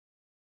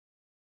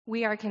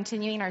We are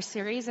continuing our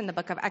series in the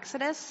book of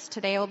Exodus.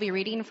 Today I will be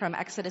reading from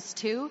Exodus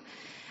 2.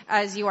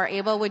 As you are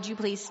able, would you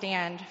please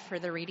stand for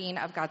the reading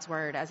of God's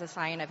word as a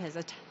sign of his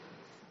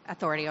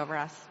authority over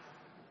us?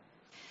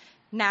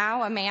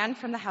 Now a man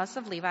from the house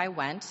of Levi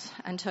went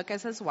and took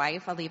as his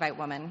wife a Levite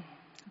woman.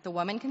 The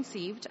woman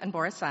conceived and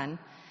bore a son,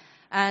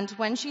 and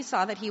when she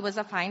saw that he was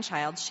a fine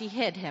child, she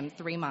hid him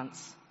 3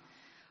 months.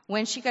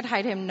 When she could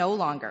hide him no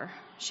longer,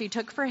 she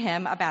took for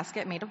him a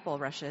basket made of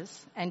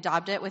bulrushes and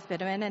daubed it with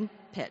bitumen and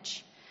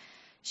pitch.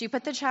 She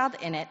put the child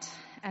in it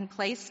and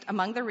placed it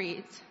among the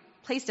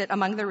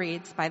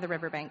reeds by the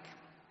riverbank.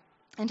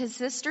 And his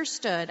sister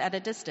stood at a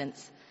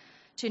distance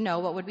to know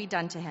what would be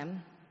done to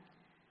him.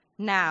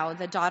 Now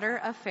the daughter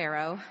of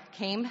Pharaoh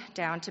came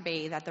down to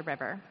bathe at the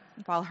river,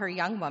 while her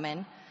young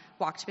woman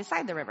walked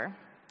beside the river.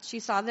 She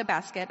saw the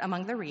basket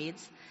among the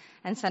reeds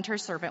and sent her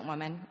servant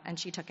woman, and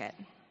she took it.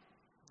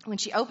 When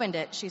she opened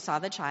it, she saw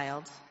the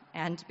child,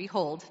 and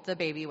behold, the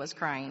baby was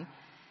crying.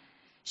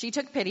 She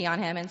took pity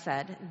on him and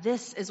said,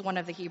 "This is one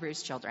of the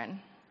Hebrews'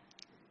 children."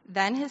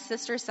 Then his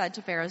sister said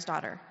to Pharaoh's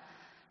daughter,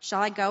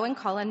 "Shall I go and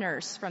call a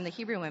nurse from the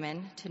Hebrew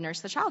women to nurse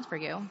the child for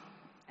you?"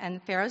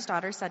 And Pharaoh's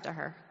daughter said to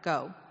her,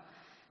 "Go."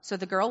 So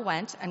the girl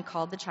went and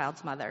called the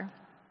child's mother.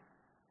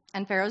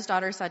 And Pharaoh's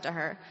daughter said to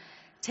her,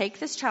 "Take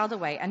this child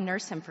away and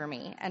nurse him for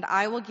me, and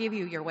I will give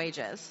you your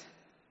wages."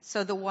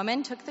 So the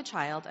woman took the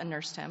child and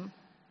nursed him.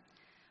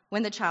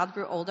 When the child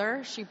grew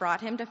older, she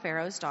brought him to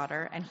Pharaoh's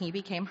daughter, and he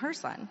became her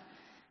son.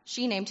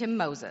 She named him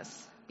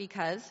Moses,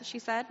 because, she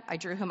said, "I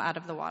drew him out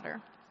of the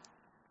water."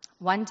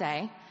 One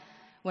day,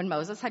 when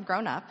Moses had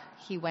grown up,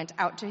 he went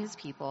out to his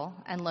people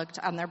and looked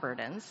on their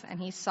burdens, and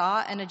he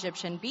saw an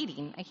Egyptian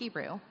beating a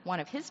Hebrew,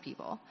 one of his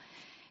people.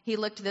 He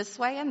looked this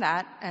way and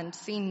that, and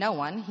seeing no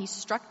one, he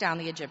struck down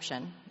the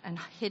Egyptian and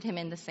hid him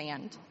in the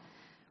sand.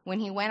 When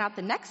he went out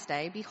the next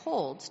day,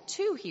 behold,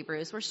 2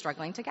 Hebrews were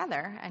struggling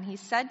together, and he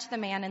said to the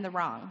man in the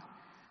wrong,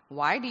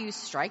 "Why do you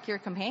strike your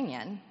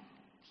companion?"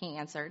 He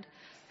answered,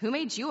 "Who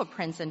made you a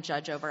prince and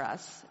judge over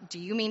us? Do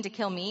you mean to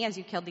kill me as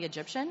you killed the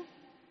Egyptian?"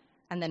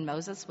 And then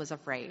Moses was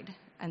afraid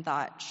and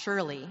thought,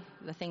 "Surely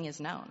the thing is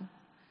known."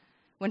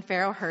 When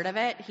Pharaoh heard of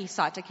it, he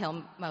sought to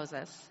kill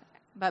Moses.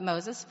 But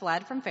Moses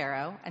fled from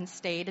Pharaoh and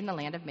stayed in the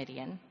land of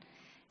Midian,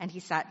 and he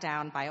sat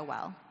down by a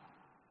well.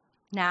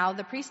 Now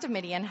the priest of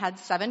Midian had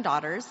 7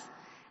 daughters,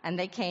 and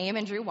they came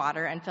and drew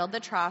water and filled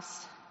the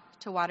troughs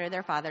to water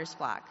their father's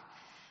flock.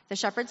 The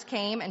shepherds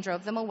came and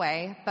drove them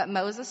away, but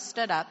Moses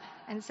stood up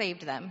and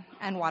saved them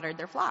and watered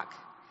their flock.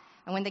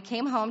 And when they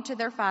came home to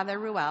their father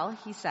Reuel,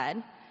 he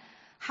said,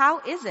 "How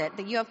is it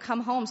that you have come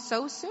home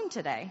so soon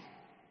today?"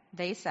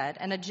 They said,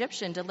 "An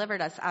Egyptian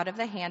delivered us out of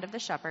the hand of the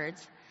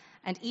shepherds,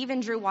 and even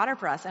drew water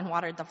for us and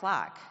watered the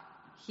flock."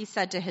 He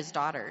said to his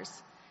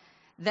daughters,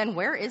 "Then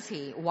where is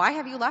he? Why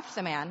have you left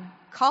the man?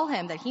 Call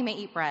him that he may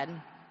eat bread."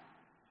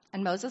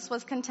 And Moses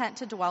was content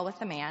to dwell with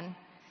the man,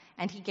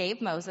 and he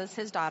gave Moses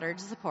his daughter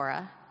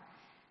Zipporah.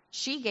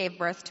 She gave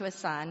birth to a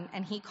son,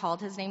 and he called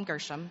his name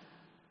Gershom,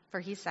 for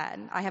he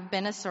said, "I have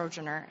been a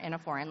sojourner in a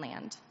foreign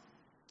land."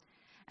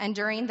 And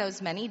during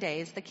those many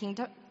days, the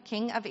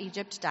king of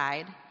Egypt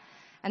died,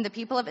 and the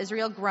people of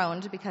Israel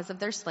groaned because of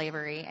their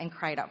slavery and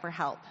cried out for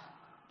help.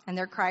 And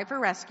their cry for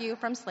rescue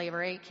from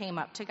slavery came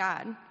up to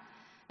God.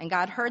 And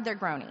God heard their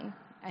groaning,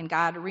 and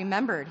God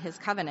remembered his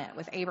covenant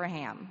with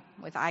Abraham,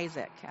 with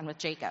Isaac, and with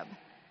Jacob.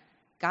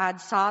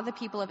 God saw the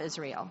people of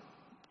Israel,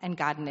 and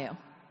God knew.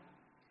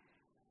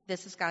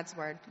 This is God's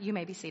word. You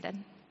may be seated.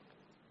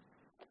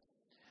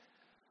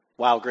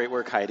 Wow, great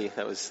work, Heidi.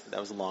 That was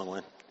a long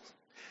one.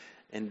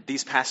 And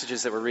these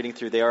passages that we're reading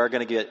through, they are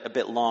going to get a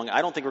bit long.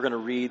 I don't think we're going to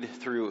read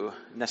through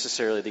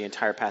necessarily the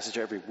entire passage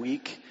every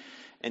week.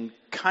 And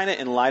kind of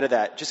in light of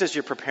that, just as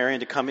you're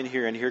preparing to come in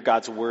here and hear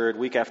God's word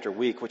week after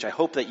week, which I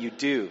hope that you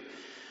do,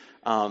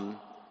 I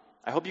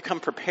hope you come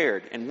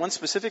prepared. And one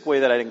specific way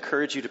that I'd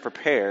encourage you to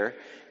prepare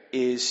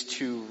is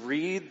to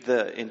read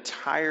the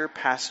entire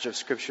passage of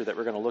Scripture that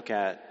we're going to look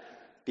at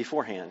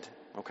beforehand.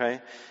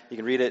 Okay? You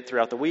can read it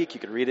throughout the week. You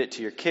can read it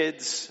to your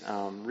kids.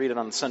 Read it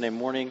on Sunday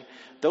morning.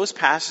 Those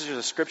passages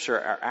of Scripture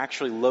are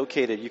actually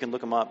located. You can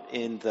look them up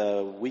in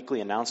the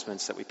weekly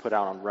announcements that we put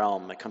out on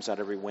Realm that comes out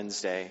every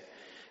Wednesday.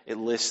 It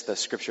lists the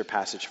Scripture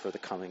passage for the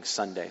coming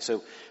Sunday.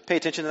 So pay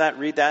attention to that.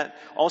 Read that.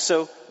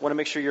 Also, want to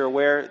make sure you're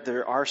aware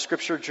there are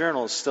Scripture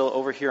journals still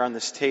over here on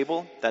this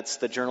table. That's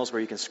the journals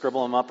where you can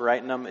scribble them up,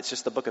 write in them. It's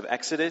just the book of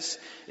Exodus.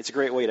 It's a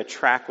great way to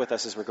track with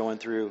us as we're going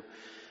through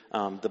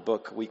the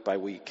book week by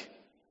week.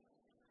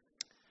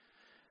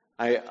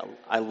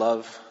 I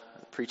love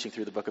preaching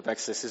through the book of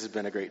Exodus. This has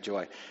been a great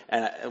joy.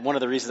 And one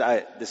of the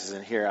reasons this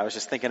isn't here, I was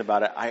just thinking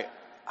about it.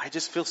 I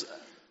just feel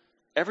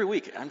every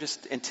week I'm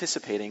just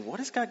anticipating, what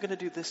is God going to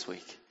do this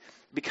week?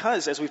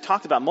 Because as we've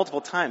talked about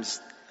multiple times,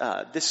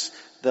 the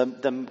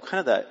kind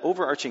of the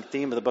overarching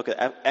theme of the book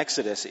of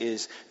Exodus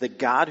is the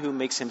God who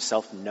makes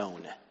himself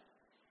known.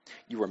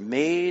 You were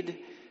made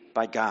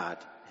by God.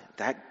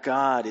 That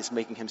God is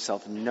making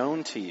himself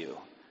known to you.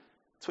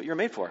 That's what you're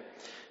made for.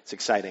 It's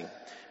exciting.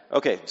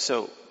 Okay,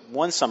 so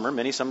one summer,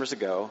 many summers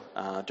ago,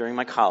 during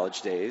my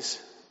college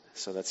days,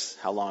 So that's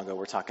how long ago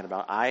we're talking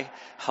about. I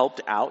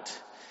helped out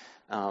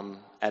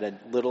at a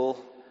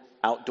little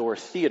outdoor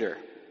theater.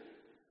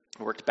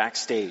 I worked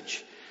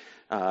backstage.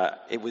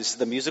 It was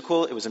a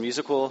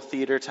musical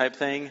theater type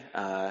thing,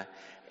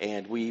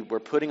 and we were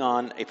putting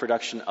on a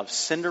production of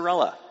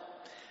Cinderella.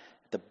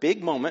 The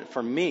big moment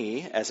for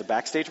me as a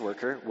backstage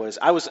worker was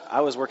I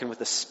was working with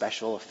the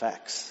special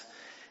effects.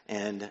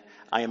 And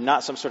I am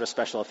not some sort of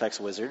special effects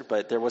wizard,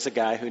 but there was a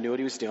guy who knew what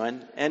he was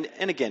doing. And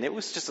again, it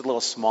was just a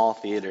little small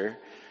theater.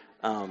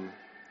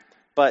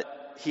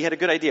 But he had a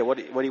good idea what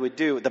he would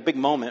do. The big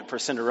moment for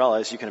Cinderella,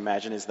 as you can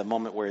imagine, is the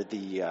moment where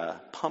the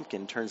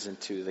pumpkin turns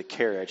into the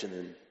carriage and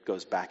then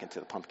goes back into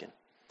the pumpkin.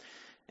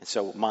 And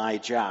so my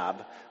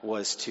job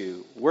was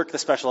to work the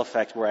special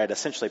effect where I'd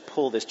essentially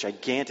pull this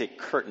gigantic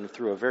curtain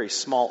through a very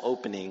small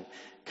opening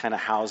kind of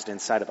housed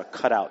inside of a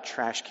cutout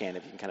trash can,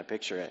 if you can kind of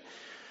picture it.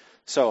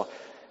 So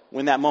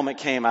when that moment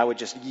came, I would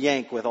just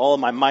yank with all of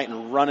my might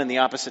and run in the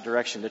opposite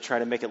direction to try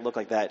to make it look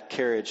like that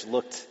carriage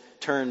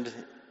turned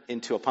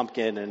into a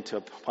pumpkin, into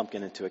a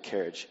pumpkin, into a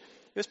carriage.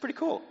 It was pretty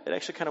cool. It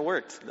actually kind of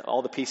worked.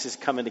 All the pieces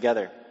coming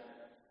together.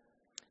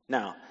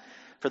 Now,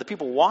 for the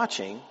people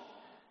watching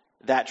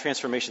that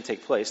transformation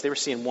take place, they were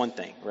seeing one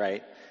thing,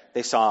 right?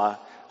 They saw,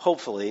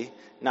 hopefully,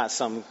 not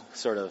some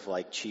sort of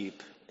like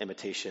cheap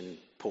imitation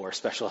poor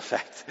special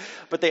effect,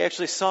 but they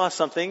actually saw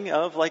something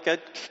of like a,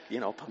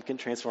 pumpkin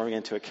transforming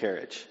into a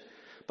carriage.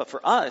 But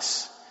for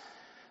us,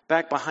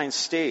 back behind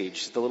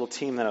stage, the little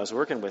team that I was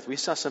working with, we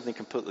saw something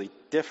completely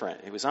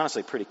different. It was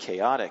honestly pretty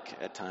chaotic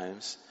at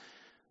times.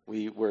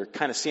 We were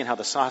kind of seeing how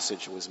the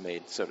sausage was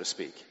made, so to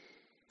speak.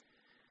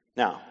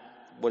 Now,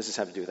 what does this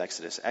have to do with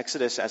Exodus?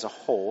 Exodus as a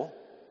whole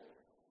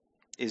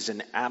is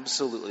an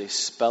absolutely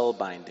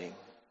spellbinding,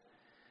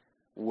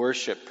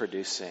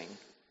 worship-producing,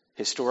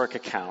 historic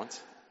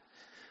account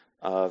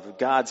of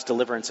God's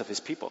deliverance of his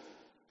people.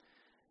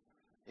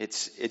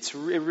 It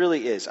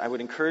really is. I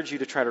would encourage you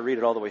to try to read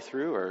it all the way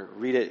through, or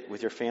read it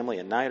with your family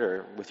at night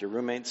or with your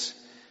roommates.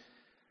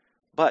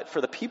 But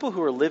for the people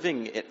who were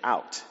living it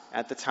out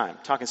at the time,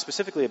 talking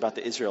specifically about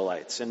the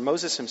Israelites and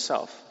Moses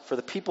himself, for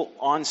the people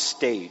on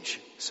stage,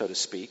 so to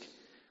speak,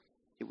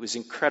 it was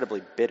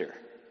incredibly bitter.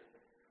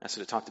 That's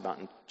what it talked about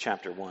in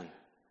chapter 1.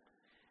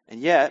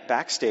 And yet,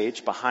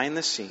 backstage, behind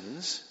the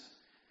scenes,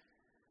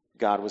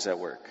 God was at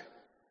work.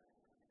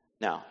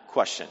 Now,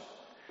 question.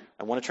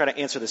 I want to try to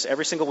answer this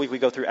every single week we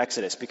go through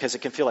Exodus, because it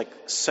can feel like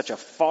such a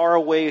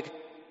faraway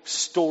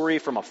story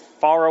from a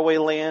faraway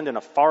land and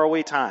a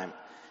faraway time.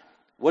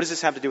 What does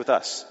this have to do with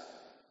us?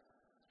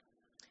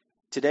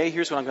 Today,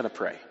 here's what I'm going to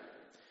pray.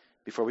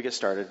 Before we get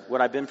started, what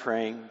I've been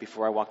praying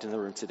before I walked into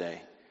the room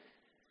today,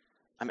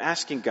 I'm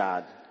asking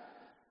God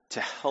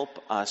to help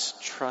us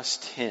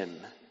trust him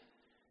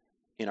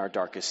in our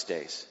darkest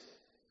days.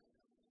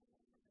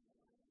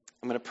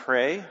 I'm going to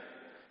pray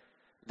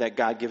that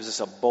God gives us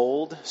a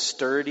bold,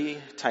 sturdy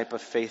type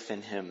of faith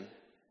in him,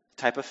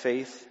 type of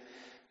faith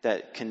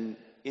that can,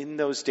 in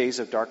those days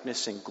of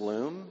darkness and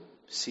gloom,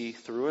 see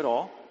through it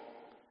all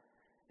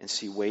and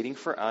see waiting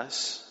for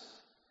us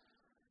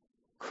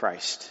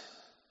Christ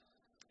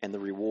and the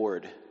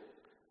reward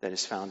that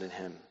is found in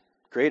him,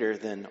 greater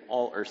than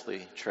all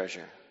earthly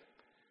treasure.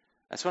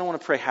 That's what I want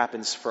to pray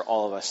happens for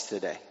all of us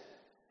today.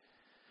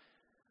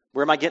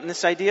 Where am I getting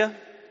this idea?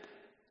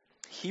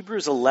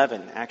 Hebrews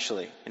 11,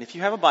 actually. And if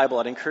you have a Bible,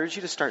 I'd encourage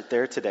you to start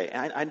there today.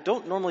 And I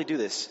don't normally do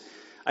this.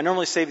 I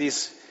normally save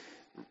these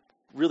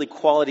really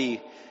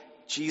quality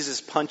Jesus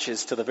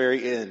punches to the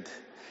very end.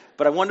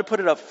 But I wanted to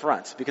put it up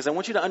front because I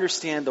want you to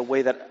understand the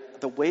way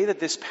that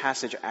this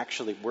passage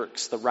actually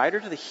works. The writer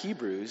to the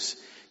Hebrews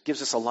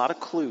gives us a lot of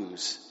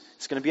clues.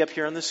 It's going to be up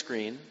here on the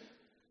screen.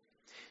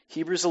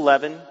 Hebrews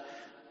 11.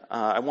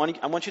 I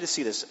want you to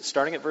see this.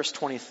 Starting at verse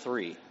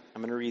 23.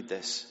 I'm going to read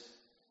this.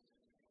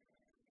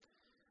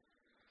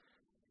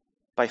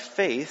 By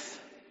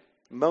faith,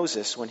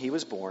 Moses, when he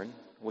was born,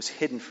 was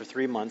hidden for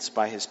 3 months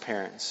by his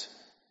parents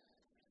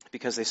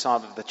because they saw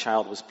that the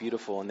child was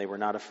beautiful and they were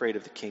not afraid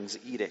of the king's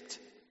edict.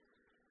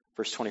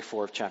 Verse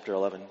 24 of chapter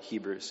 11,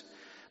 Hebrews.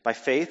 By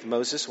faith,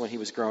 Moses, when he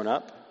was grown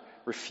up,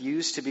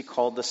 refused to be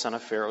called the son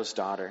of Pharaoh's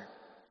daughter,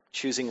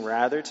 choosing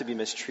rather to be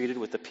mistreated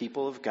with the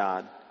people of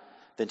God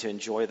than to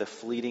enjoy the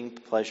fleeting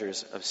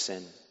pleasures of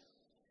sin.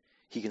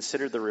 He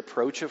considered the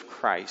reproach of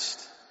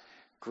Christ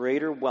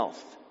greater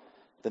wealth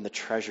than the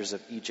treasures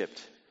of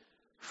Egypt,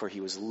 for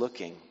he was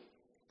looking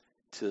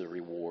to the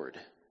reward.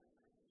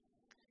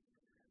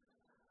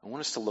 I want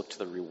us to look to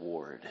the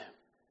reward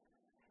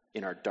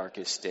in our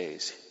darkest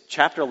days.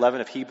 Chapter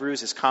 11 of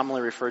Hebrews is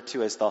commonly referred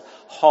to as the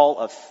Hall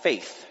of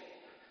Faith.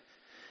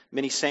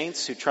 Many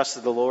saints who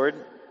trusted the Lord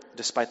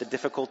despite the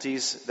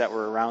difficulties that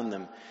were around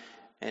them.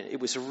 And it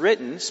was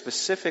written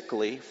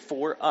specifically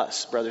for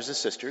us, brothers and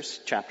sisters,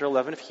 chapter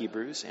 11 of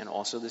Hebrews and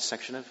also this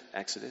section of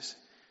Exodus,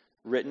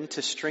 written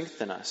to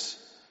strengthen us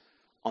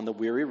on the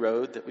weary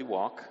road that we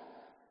walk,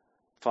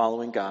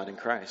 following God in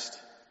Christ.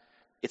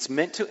 It's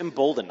meant to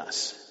embolden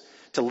us,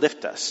 to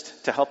lift us,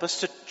 to help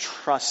us to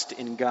trust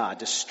in God,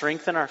 to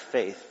strengthen our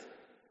faith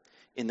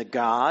in the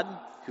God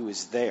who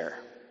is there,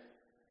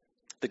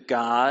 The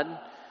God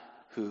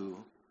who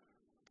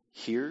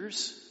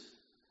hears,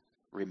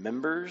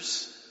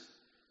 remembers,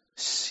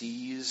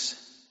 sees,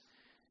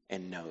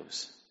 and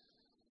knows.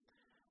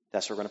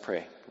 That's what we're going to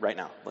pray right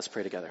now. Let's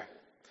pray together.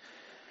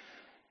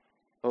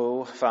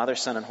 Oh, Father,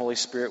 Son, and Holy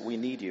Spirit, we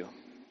need you.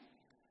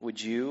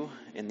 Would you,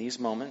 in these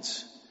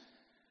moments,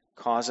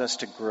 cause us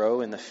to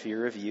grow in the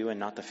fear of you and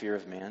not the fear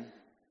of man?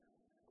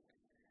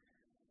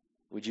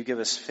 Would you give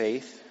us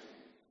faith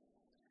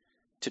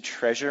to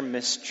treasure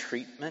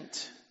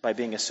mistreatment by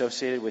being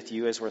associated with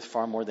you as worth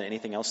far more than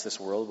anything else this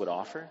world would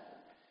offer?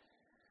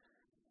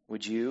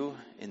 Would you,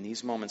 in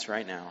these moments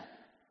right now,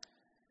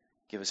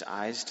 give us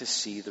eyes to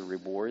see the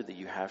reward that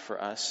you have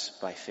for us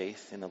by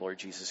faith in the Lord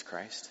Jesus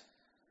Christ?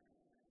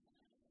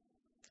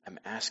 I'm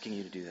asking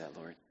you to do that,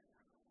 Lord.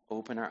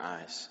 Open our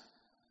eyes.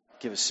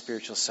 Give us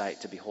spiritual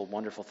sight to behold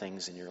wonderful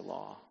things in your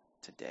law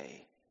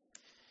today.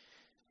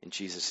 In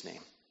Jesus'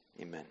 name,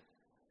 amen.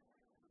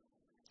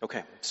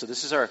 Okay, so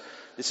this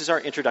is our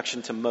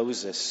introduction to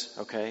Moses,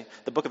 okay?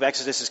 The book of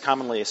Exodus is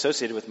commonly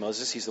associated with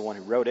Moses. He's the one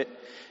who wrote it.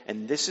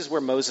 And this is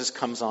where Moses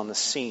comes on the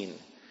scene.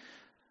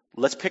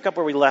 Let's pick up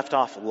where we left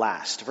off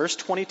last. Verse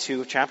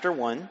 22 of chapter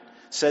 1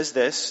 says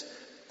this: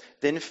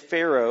 Then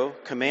Pharaoh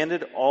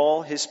commanded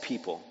all his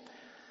people,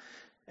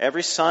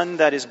 every son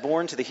that is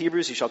born to the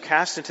Hebrews you shall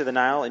cast into the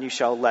Nile, and you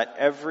shall let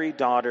every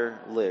daughter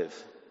live.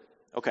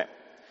 Okay,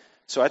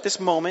 so at this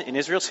moment in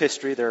Israel's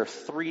history, there are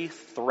three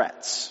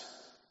threats.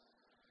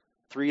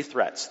 Three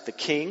threats: the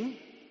king,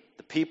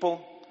 the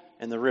people,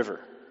 and the river.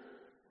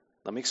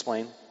 Let me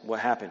explain what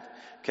happened.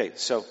 Okay,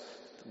 so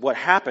what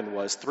happened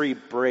was three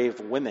brave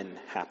women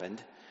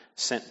happened,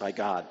 sent by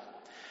God.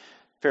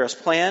 Pharaoh's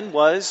plan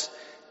was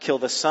kill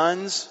the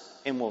sons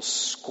and we'll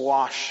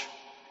squash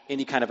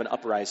any kind of an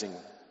uprising.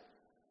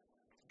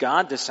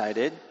 God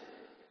decided,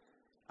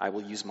 I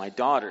will use my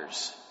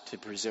daughters to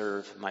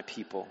preserve my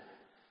people.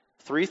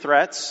 Three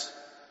threats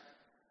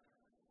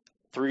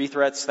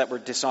that were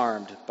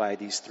disarmed by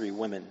these three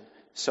women.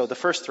 So the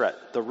first threat,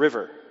 the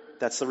river.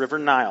 That's the river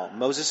Nile.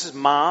 Moses'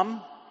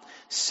 mom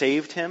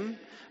saved him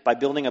by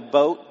building a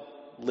boat,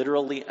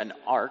 literally an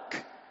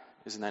ark.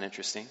 Isn't that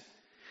interesting?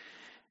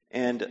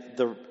 And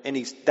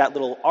that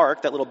little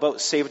ark, that little boat,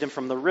 saved him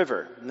from the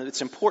river. And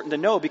it's important to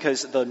know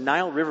because the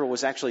Nile River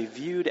was actually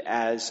viewed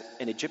as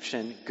an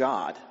Egyptian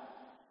god.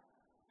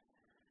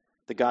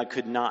 The god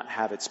could not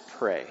have its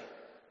prey.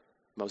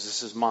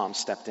 Moses' mom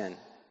stepped in.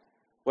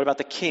 What about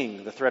the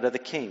king, the threat of the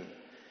king?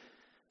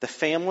 The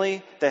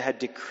family that had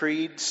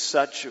decreed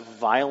such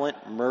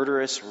violent,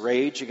 murderous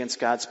rage against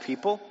God's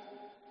people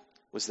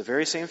was the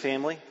very same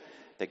family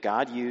that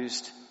God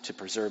used to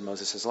preserve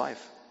Moses'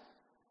 life.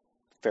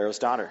 Pharaoh's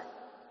daughter.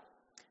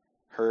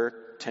 Her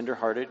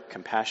tender-hearted,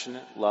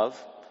 compassionate love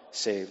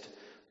saved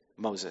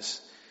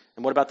Moses.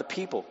 And what about the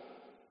people?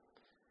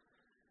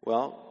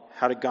 Well,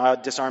 how did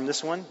God disarm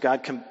this one?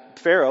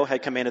 Pharaoh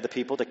had commanded the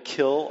people to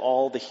kill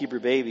all the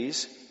Hebrew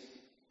babies.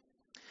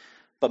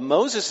 But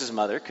Moses'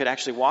 mother could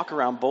actually walk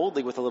around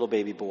boldly with a little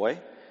baby boy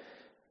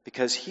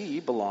because he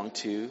belonged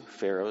to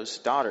Pharaoh's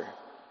daughter.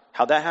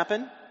 How'd that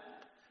happen?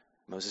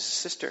 Moses'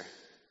 sister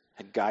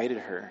had guided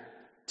her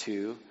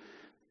to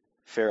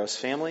Pharaoh's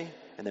family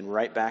and then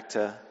right back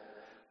to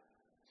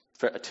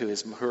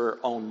her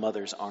own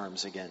mother's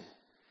arms again.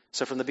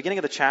 So from the beginning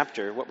of the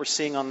chapter, what we're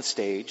seeing on the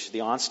stage, the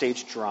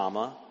onstage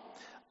drama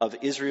of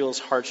Israel's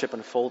hardship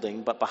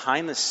unfolding, but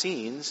behind the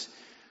scenes,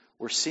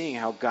 we're seeing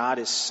how God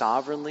is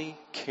sovereignly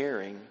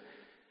caring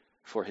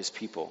for his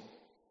people.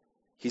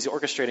 He's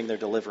orchestrating their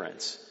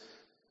deliverance.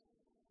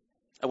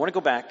 I want to go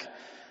back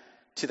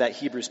to that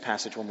Hebrews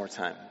passage one more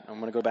time. I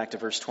want to go back to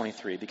verse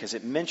 23 because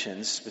it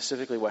mentions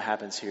specifically what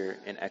happens here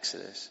in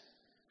Exodus.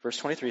 Verse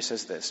 23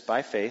 says this: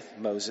 By faith,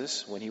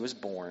 Moses, when he was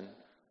born,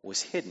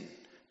 was hidden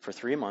for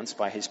 3 months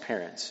by his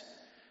parents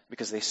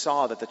because they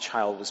saw that the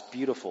child was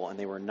beautiful and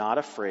they were not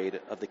afraid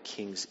of the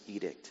king's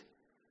edict.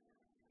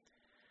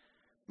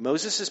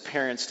 Moses'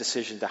 parents'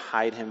 decision to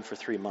hide him for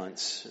 3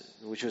 months,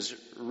 which was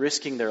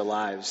risking their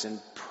lives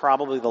and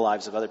probably the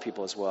lives of other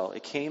people as well,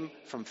 it came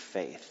from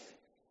faith.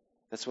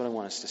 That's what I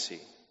want us to see.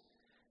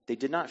 They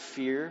did not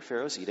fear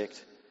Pharaoh's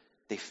edict.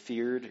 They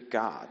feared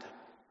God.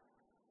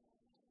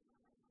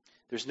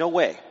 There's no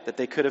way that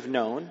they could have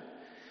known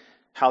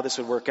how this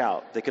would work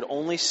out. They could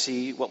only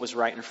see what was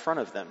right in front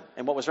of them.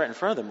 And what was right in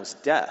front of them was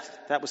death.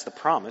 That was the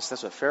promise.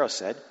 That's what Pharaoh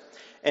said.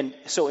 And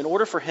so in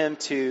order for him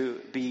to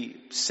be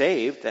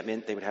saved, that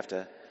meant they would have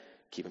to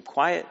keep him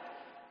quiet.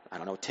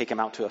 Take him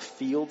out to a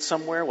field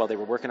somewhere while they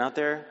were working out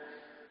there.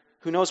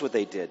 Who knows what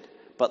they did.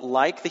 But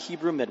like the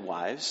Hebrew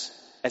midwives,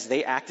 as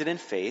they acted in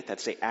faith,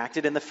 as they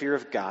acted in the fear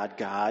of God,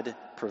 God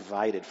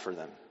provided for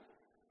them.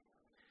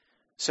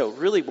 So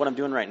really what I'm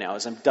doing right now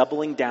is I'm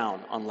doubling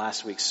down on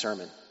last week's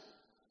sermon.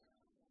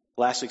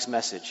 Last week's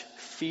message.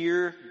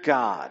 Fear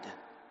God,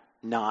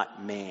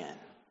 not man.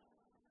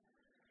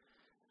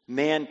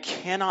 Man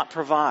cannot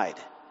provide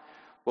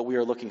what we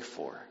are looking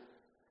for,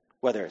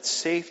 whether it's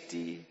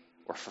safety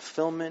or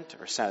fulfillment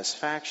or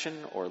satisfaction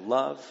or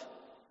love.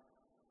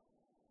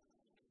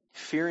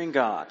 Fearing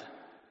God,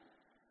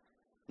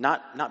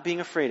 not being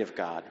afraid of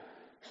God,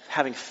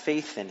 having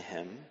faith in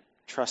him,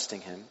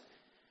 trusting him,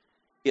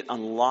 it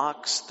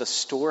unlocks the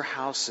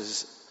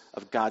storehouses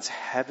of God's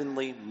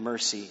heavenly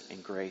mercy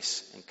and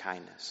grace and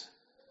kindness.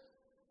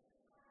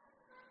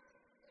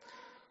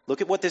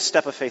 Look at what this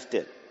step of faith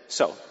did.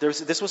 So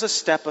this was a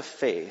step of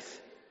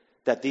faith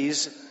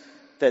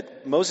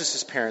that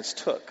Moses' parents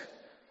took,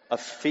 of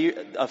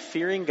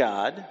fearing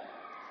God,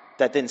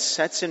 that then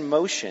sets in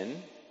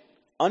motion,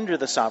 under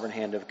the sovereign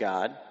hand of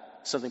God,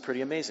 something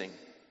pretty amazing.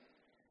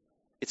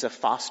 It's a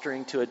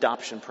fostering to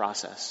adoption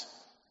process.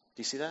 Do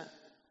you see that?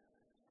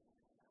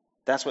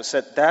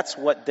 That's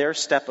what their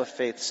step of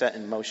faith set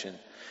in motion.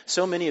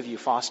 So many of you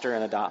foster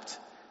and adopt,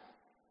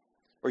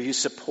 or you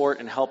support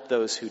and help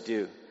those who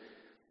do.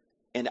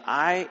 And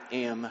I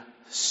am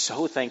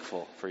so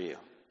thankful for you.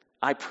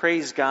 I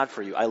praise God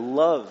for you. I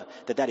love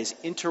that is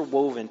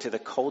interwoven to the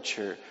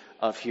culture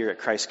of here at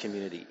Christ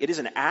Community. It is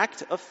an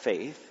act of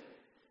faith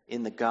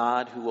in the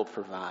God who will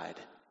provide.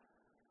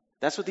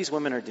 That's what these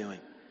women are doing.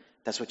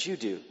 That's what you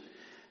do.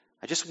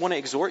 I just want to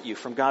exhort you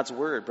from God's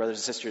word, brothers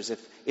and sisters.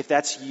 If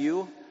that's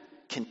you,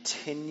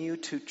 continue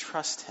to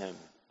trust him.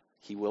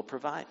 He will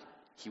provide.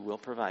 He will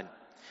provide.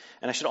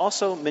 And I should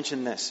also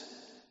mention this.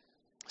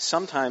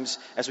 Sometimes,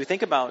 as we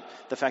think about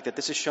the fact that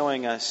this is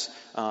showing us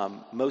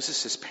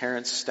Moses'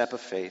 parents' step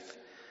of faith,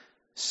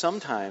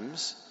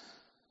 sometimes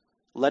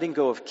letting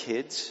go of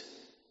kids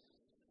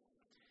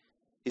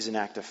is an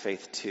act of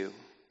faith too.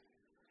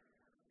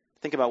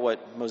 Think about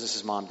what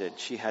Moses' mom did.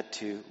 She had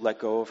to let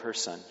go of her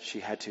son. She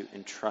had to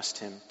entrust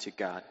him to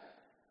God.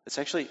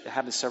 It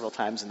happens several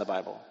times in the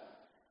Bible.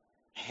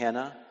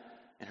 Hannah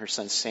and her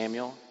son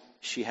Samuel,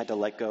 she had to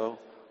let go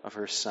of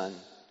her son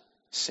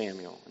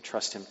Samuel and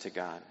trust him to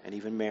God. And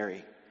even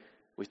Mary,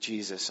 with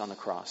Jesus on the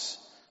cross,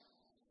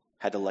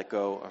 had to let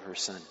go of her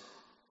son.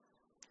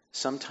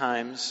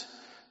 Sometimes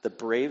the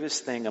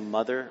bravest thing a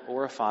mother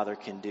or a father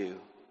can do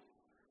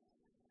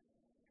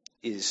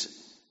is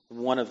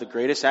one of the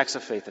greatest acts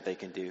of faith that they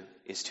can do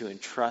is to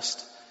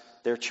entrust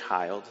their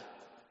child,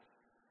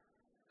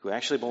 who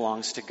actually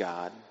belongs to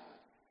God,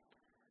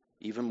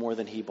 even more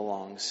than he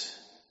belongs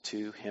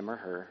to him or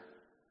her,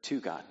 to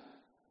God.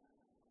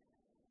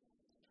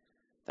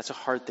 That's a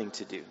hard thing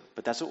to do,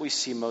 but that's what we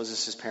see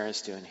Moses'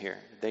 parents doing here.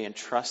 They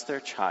entrust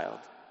their child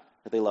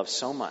that they love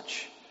so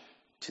much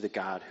to the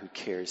God who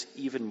cares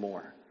even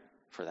more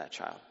for that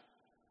child.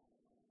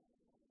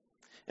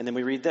 And then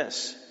we read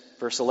this,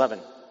 verse 11.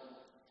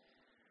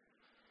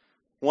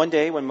 One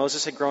day when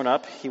Moses had grown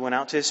up, he went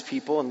out to his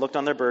people and looked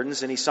on their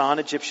burdens, and he saw an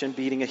Egyptian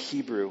beating a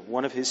Hebrew,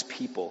 one of his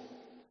people.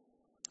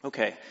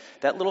 Okay,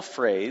 that little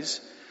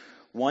phrase,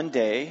 one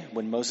day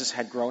when Moses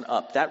had grown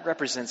up, that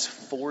represents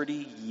 40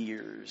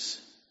 years.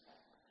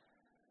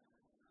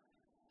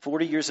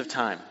 40 years of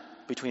time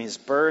between his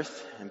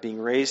birth and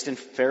being raised in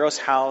Pharaoh's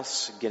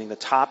house, getting the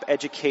top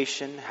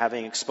education,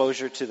 having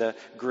exposure to the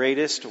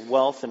greatest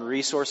wealth and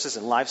resources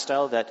and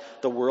lifestyle that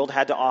the world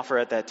had to offer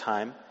at that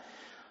time.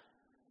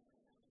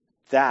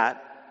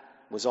 That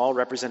was all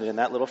represented in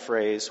that little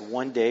phrase,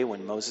 one day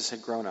when Moses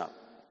had grown up.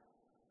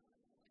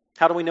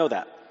 How do we know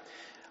that?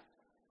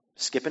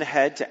 Skipping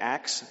ahead to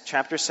Acts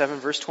chapter 7,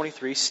 verse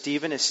 23,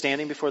 Stephen is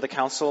standing before the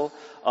council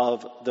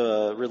of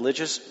the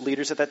religious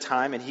leaders at that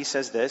time, and he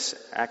says this,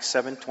 Acts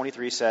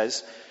 7:23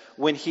 says,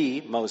 when he,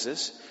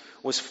 Moses,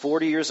 was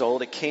 40 years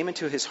old, it came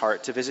into his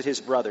heart to visit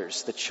his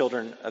brothers, the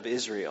children of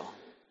Israel.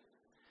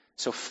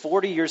 So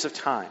 40 years of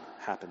time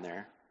happened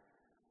there.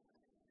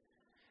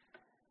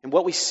 And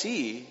what we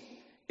see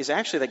is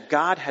actually that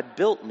God had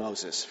built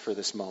Moses for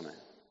this moment.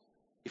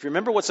 If you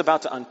remember what's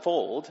about to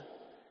unfold,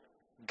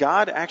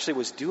 God actually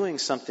was doing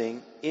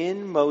something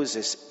in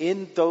Moses,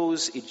 in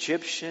those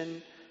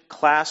Egyptian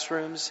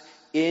classrooms,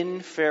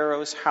 in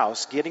Pharaoh's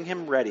house, getting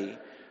him ready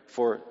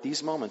for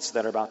these moments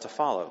that are about to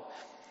follow.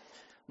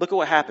 Look at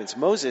what happens.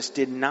 Moses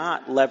did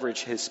not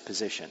leverage his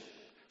position.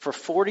 For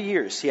 40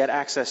 years, he had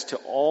access to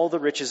all the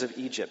riches of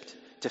Egypt,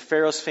 to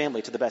Pharaoh's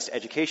family, to the best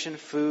education,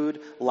 food,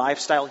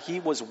 lifestyle.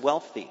 He was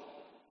wealthy.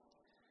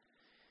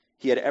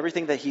 He had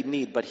everything that he'd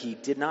need, but he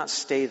did not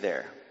stay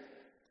there.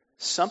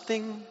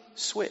 Something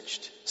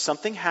switched.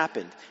 Something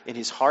happened in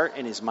his heart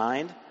and his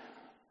mind.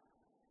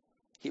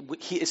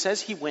 It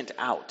says he went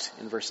out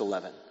in verse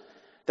 11.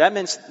 That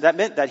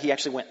meant that he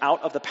actually went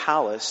out of the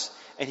palace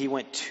and he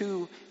went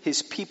to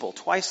his people.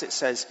 Twice it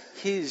says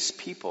his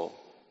people.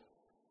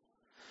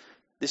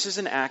 This is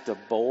an act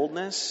of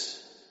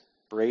boldness,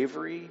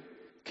 bravery,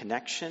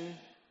 connection.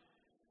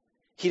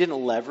 He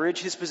didn't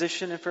leverage his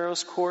position in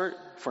Pharaoh's court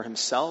for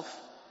himself.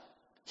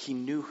 He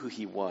knew who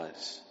he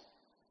was.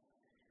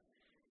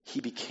 He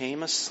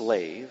became a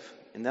slave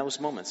in those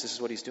moments. This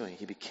is what he's doing.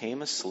 He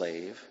became a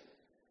slave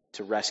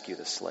to rescue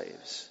the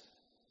slaves.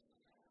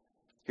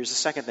 Here's the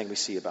second thing we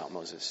see about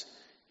Moses.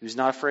 He was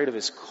not afraid of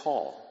his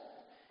call.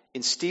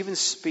 In Stephen's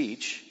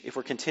speech, if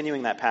we're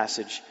continuing that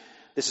passage,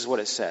 this is what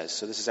it says.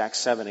 So this is Acts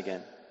 7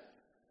 again.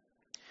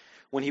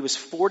 When he was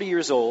 40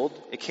 years old,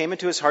 it came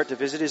into his heart to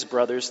visit his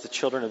brothers, the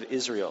children of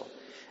Israel.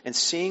 And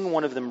seeing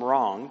one of them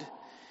wronged,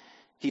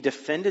 He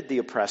defended the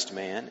oppressed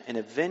man and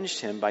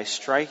avenged him by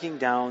striking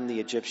down the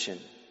Egyptian.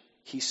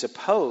 He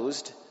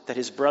supposed that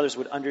his brothers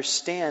would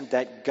understand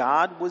that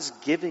God was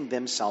giving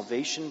them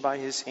salvation by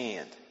his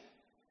hand,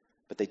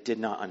 but they did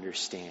not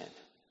understand.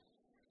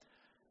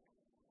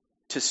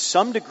 To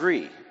some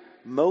degree,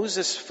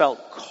 Moses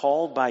felt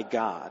called by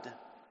God,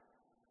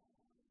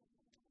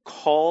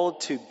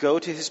 called to go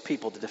to his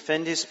people, to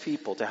defend his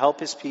people, to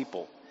help his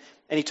people.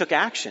 And he took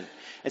action.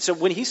 And so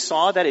when he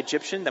saw that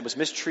Egyptian that was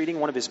mistreating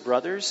one of his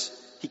brothers,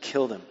 he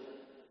killed him.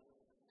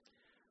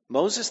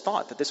 Moses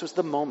thought that this was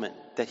the moment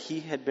that he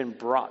had been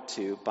brought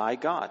to by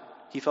God.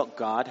 He felt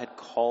God had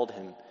called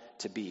him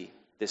to be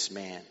this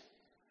man.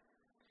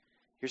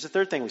 Here's the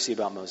third thing we see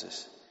about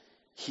Moses.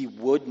 He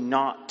would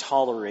not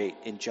tolerate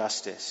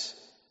injustice.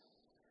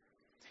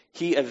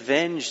 He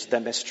avenged the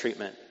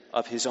mistreatment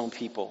of his own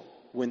people.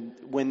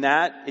 When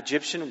that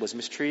Egyptian was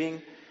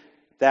mistreating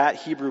that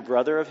Hebrew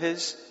brother of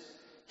his,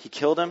 he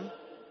killed him.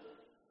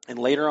 And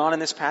later on in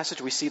this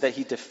passage, we see that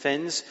he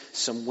defends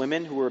some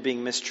women who were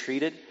being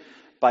mistreated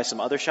by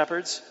some other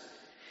shepherds.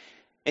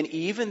 And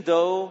even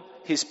though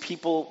his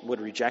people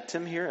would reject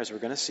him here, as we're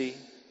going to see,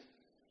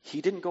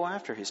 he didn't go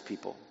after his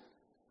people.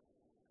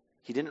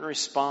 He didn't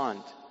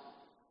respond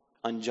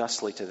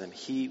unjustly to them.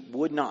 He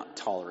would not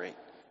tolerate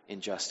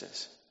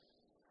injustice.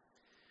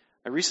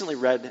 I recently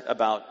read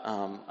about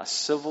a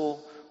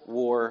Civil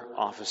War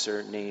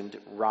officer named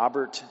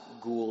Robert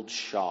Gould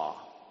Shaw.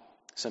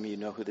 Some of you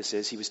know who this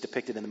is. He was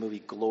depicted in the movie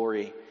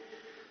Glory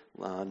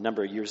a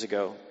number of years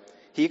ago.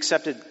 He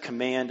accepted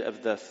command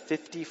of the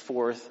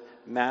 54th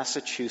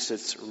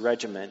Massachusetts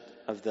Regiment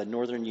of the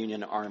Northern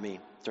Union Army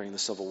during the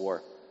Civil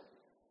War.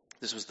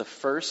 This was the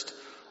first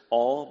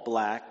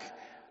all-black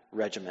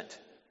regiment.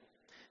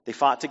 They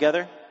fought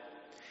together,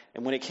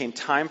 and when it came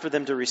time for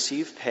them to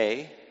receive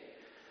pay,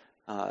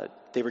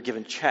 they were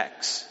given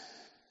checks,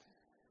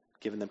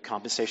 giving them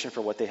compensation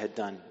for what they had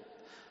done.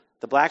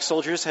 The black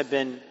soldiers had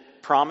been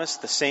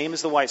promised the same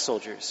as the white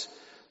soldiers,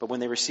 but when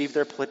they received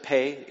their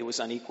pay, it was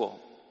unequal.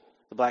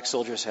 The black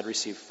soldiers had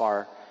received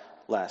far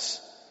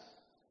less.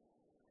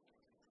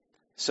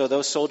 So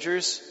those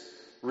soldiers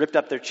ripped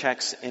up their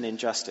checks in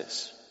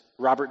injustice.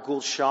 Robert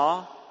Gould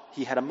Shaw,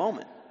 he had a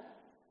moment.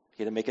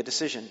 He had to make a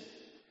decision.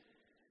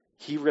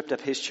 He ripped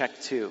up his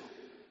check too.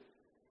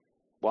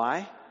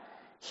 Why?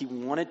 He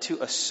wanted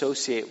to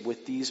associate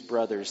with these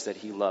brothers that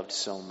he loved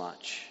so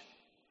much,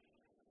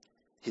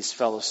 his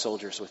fellow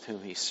soldiers with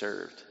whom he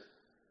served.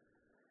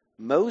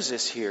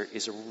 Moses here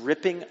is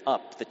ripping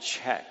up the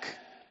check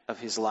of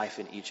his life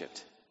in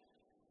Egypt.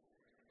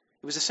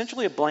 It was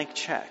essentially a blank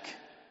check.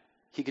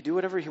 He could do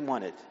whatever he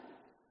wanted,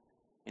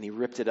 and he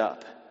ripped it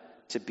up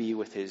to be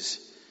with his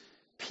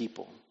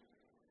people.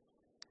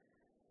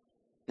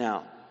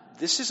 Now,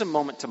 this is a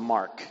moment to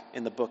mark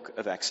in the book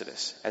of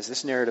Exodus as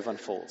this narrative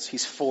unfolds.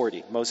 He's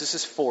 40. Moses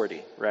is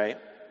 40, right?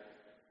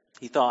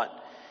 He thought,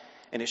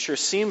 and it sure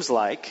seems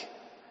like,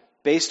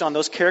 based on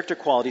those character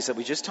qualities that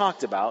we just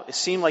talked about, it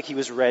seemed like he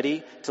was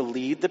ready to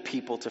lead the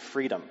people to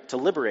freedom, to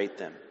liberate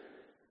them.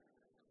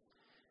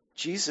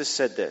 Jesus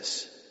said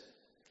this,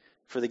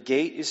 "For the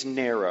gate is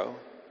narrow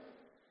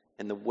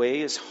and the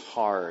way is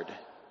hard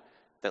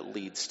that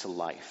leads to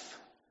life."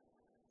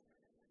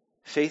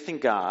 Faith in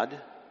God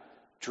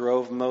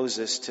drove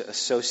Moses to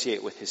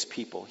associate with his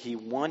people. He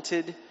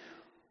wanted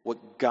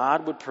what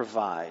God would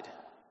provide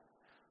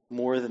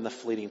more than the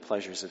fleeting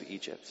pleasures of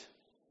Egypt.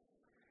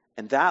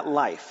 And that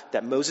life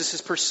that Moses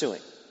is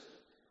pursuing,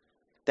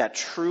 that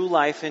true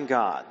life in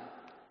God,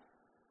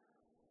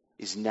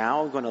 is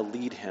now going to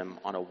lead him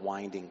on a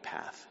winding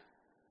path,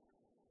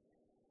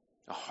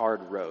 a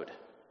hard road.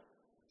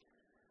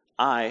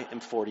 I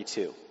am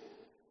 42.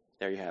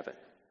 There you have it.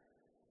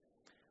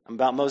 I'm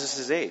about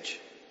Moses' age.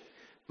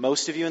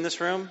 Most of you in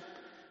this room,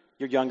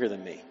 you're younger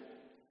than me.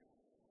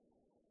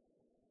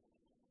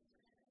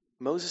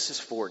 Moses is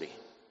 40,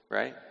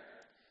 right?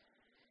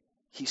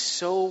 He's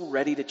so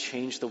ready to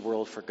change the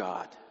world for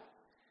God.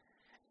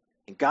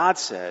 And God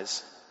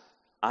says,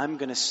 "I'm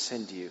going to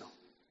send you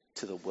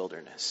to the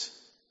wilderness."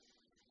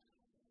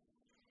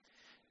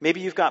 Maybe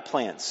you've got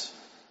plans.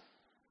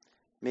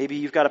 Maybe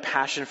you've got a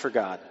passion for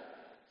God.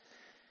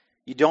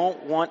 You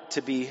don't want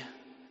to be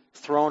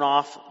thrown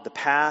off the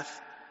path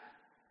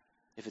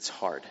if it's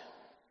hard.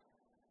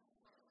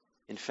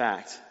 In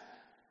fact,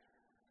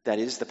 that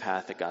is the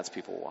path that God's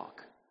people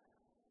walk.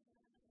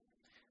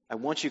 I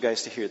want you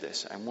guys to hear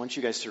this. I want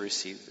you guys to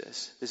receive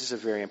this. This is a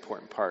very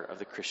important part of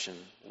the Christian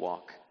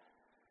walk.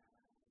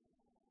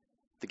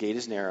 The gate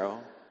is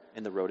narrow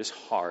and the road is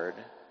hard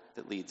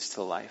that leads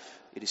to life.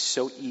 It is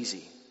so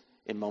easy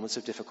in moments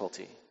of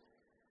difficulty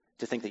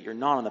to think that you're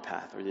not on the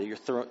path, or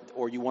that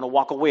or you want to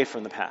walk away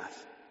from the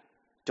path.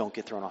 Don't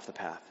get thrown off the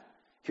path.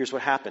 Here's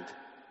what happened.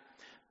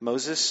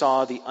 Moses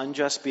saw the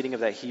unjust beating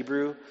of that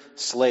Hebrew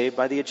slave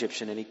by the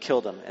Egyptian, and he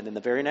killed him. And then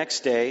the very next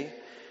day,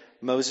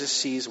 Moses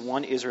sees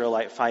one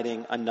Israelite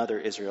fighting another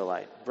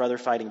Israelite, brother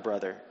fighting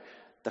brother.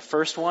 The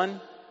first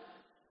what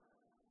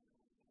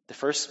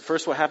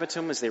happened to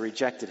him is they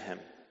rejected him.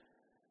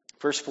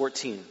 Verse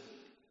 14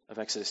 of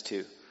Exodus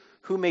 2.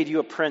 Who made you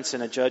a prince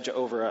and a judge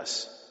over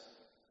us?"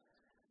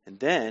 And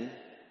then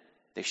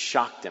they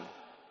shocked him.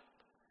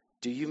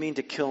 "Do you mean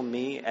to kill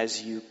me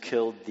as you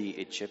killed the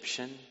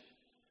Egyptian?"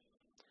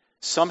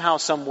 Somehow,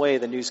 some way,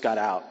 the news got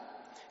out.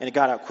 And it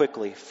got out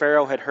quickly.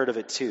 Pharaoh had heard of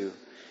it too.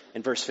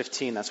 In verse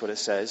 15, that's what it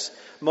says.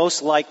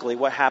 Most likely,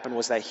 what happened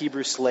was that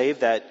Hebrew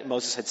slave that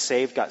Moses had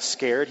saved got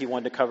scared. He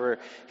wanted to cover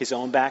his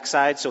own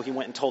backside, so he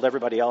went and told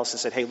everybody else and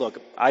said, "Hey, look,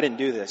 I didn't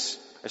do this.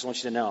 I just want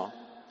you to know,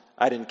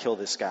 I didn't kill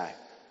this guy."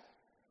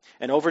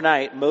 And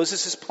overnight,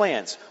 Moses'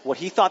 plans, what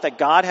he thought that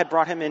God had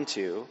brought him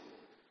into,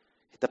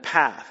 the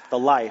path, the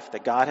life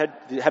that God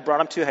had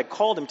brought him to, had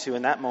called him to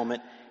in that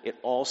moment, it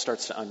all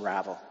starts to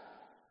unravel.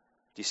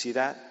 Do you see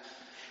that?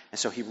 And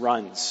so he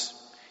runs.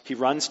 He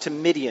runs to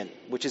Midian,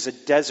 which is a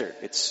desert.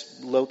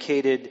 It's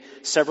located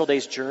several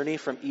days' journey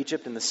from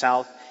Egypt in the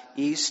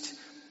southeast.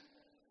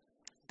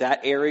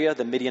 That area,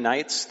 the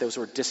Midianites, those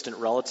were distant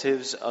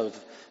relatives of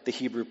the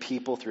Hebrew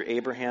people through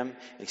Abraham.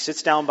 And he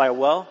sits down by a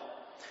well.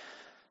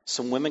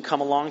 Some women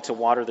come along to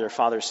water their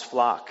father's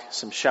flock.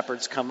 Some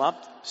shepherds come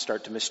up,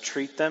 start to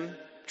mistreat them,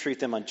 treat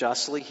them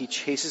unjustly. He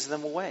chases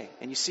them away.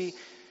 And you see,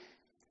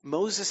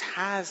 Moses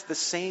has the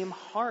same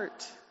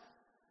heart.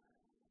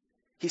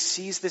 He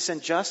sees this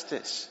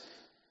injustice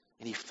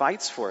and he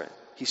fights for it.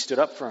 He stood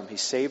up for him. He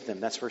saved them.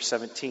 That's verse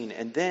 17.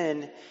 And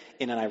then,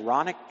 in an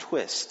ironic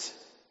twist,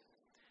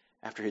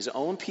 after his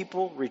own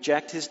people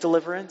reject his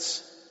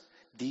deliverance,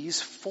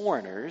 these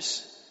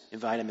foreigners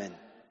invite him in.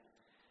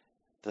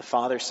 The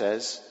father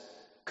says,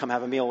 "Come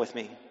have a meal with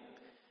me.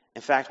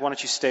 In fact, why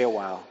don't you stay a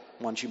while?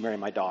 Why don't you marry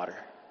my daughter?"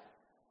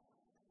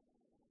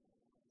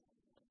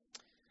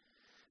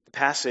 The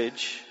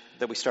passage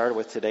that we started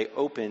with today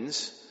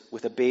opens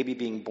with a baby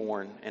being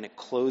born, and it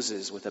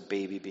closes with a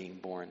baby being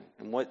born.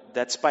 And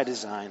that's by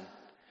design.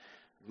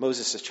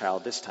 Moses'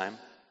 child this time.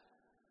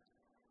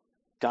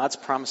 God's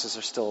promises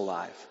are still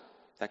alive.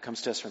 That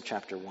comes to us from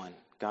chapter 1.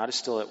 God is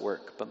still at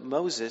work. But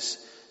Moses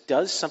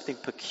does something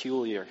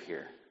peculiar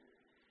here.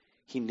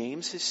 He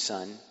names his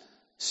son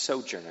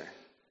Sojourner,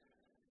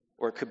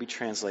 or it could be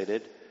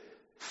translated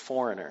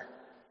foreigner.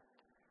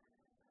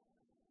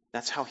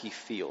 That's how he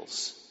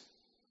feels.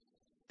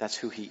 That's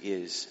who he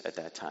is at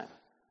that time.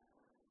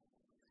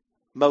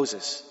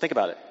 Moses, think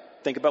about it.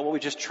 Think about what we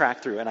just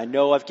tracked through. And I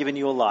know I've given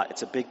you a lot.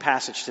 It's a big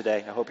passage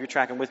today. I hope you're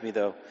tracking with me,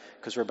 though,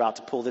 because we're about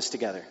to pull this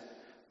together.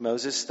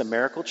 Moses, the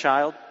miracle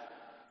child,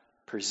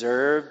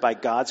 preserved by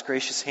God's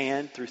gracious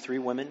hand through 3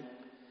 women.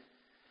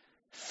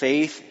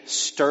 Faith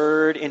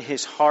stirred in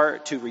his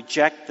heart to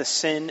reject the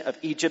sin of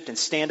Egypt and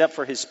stand up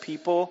for his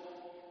people.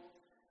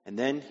 And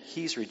then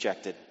he's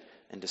rejected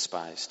and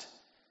despised.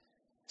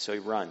 So he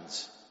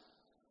runs.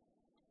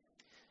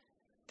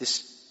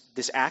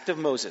 This act of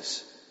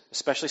Moses,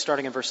 especially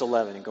starting in verse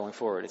 11 and going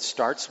forward, it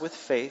starts with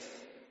faith.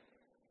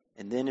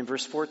 And then in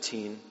verse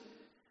 14,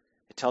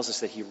 it tells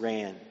us that he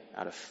ran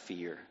out of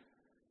fear.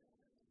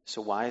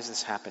 So why is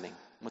this happening?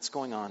 What's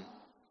going on?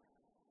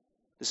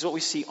 This is what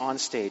we see on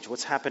stage.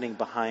 What's happening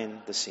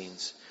behind the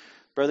scenes?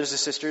 Brothers and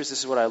sisters, this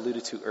is what I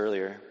alluded to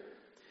earlier.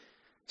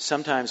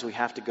 Sometimes we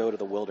have to go to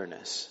the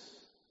wilderness.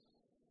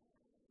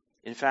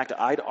 In fact,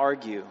 I'd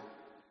argue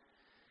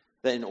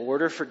that in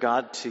order for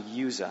God to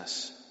use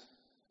us,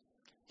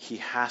 he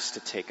has to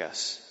take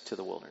us to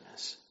the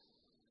wilderness.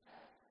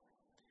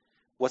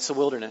 What's the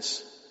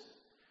wilderness?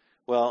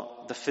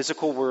 Well, the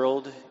physical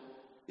world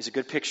is a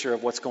good picture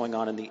of what's going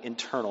on in the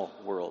internal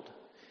world.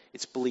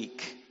 It's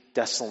bleak,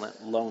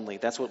 desolate, lonely.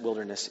 That's what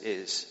wilderness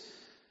is.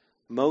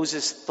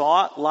 Moses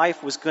thought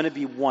life was going to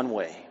be one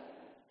way,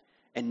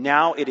 and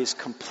now it is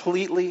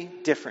completely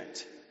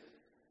different.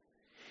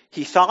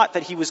 He thought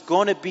that he was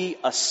going to be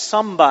a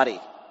somebody.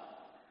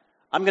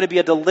 I'm going to be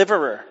a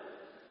deliverer.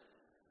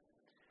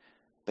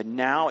 But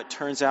now it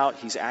turns out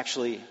he's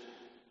actually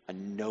a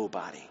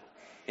nobody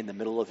in the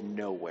middle of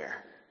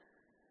nowhere.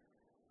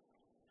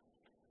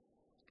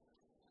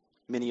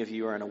 Many of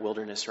you are in a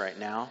wilderness right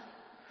now.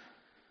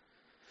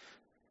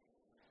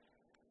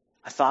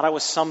 I thought I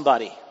was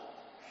somebody.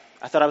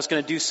 I thought I was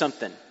going to do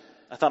something.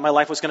 I thought my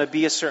life was going to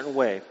be a certain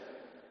way.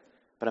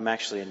 But I'm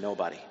actually a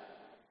nobody.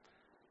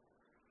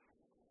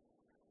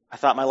 I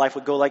thought my life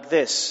would go like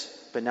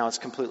this, but now it's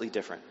completely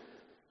different.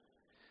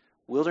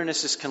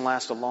 Wildernesses can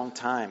last a long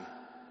time.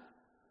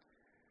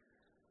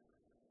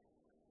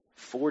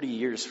 40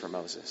 years for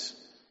Moses.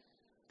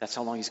 That's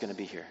how long he's going to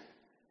be here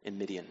in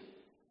Midian.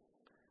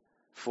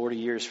 40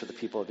 years for the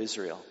people of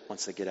Israel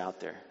once they get out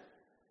there.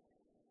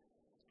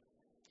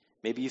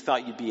 Maybe you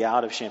thought you'd be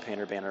out of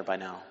Champaign-Urbana by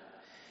now.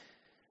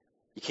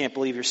 You can't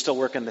believe you're still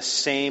working the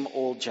same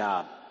old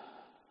job.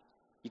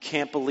 You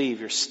can't believe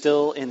you're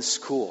still in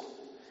school.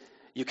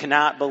 You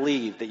cannot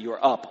believe that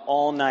you're up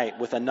all night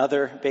with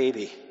another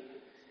baby.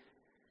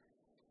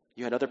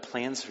 You had other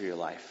plans for your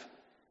life.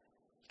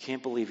 You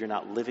can't believe you're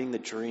not living the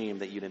dream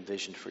that you'd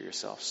envisioned for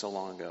yourself so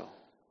long ago.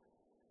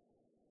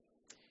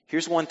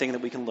 Here's one thing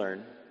that we can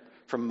learn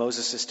from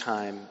Moses'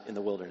 time in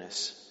the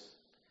wilderness.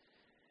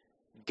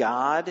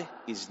 God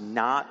is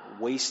not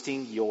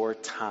wasting your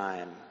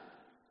time.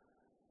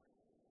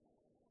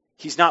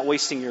 He's not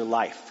wasting your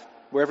life.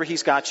 wherever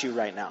he's got you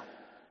right now.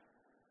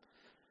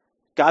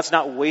 God's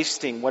not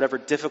wasting whatever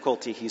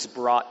difficulty he's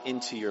brought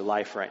into your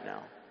life right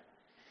now.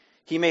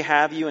 He may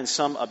have you in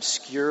some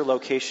obscure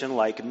location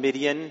like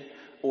Midian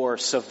or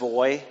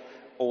Savoy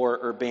or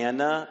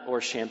Urbana or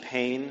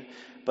Champaign,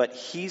 but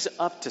he's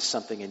up to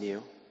something in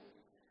you.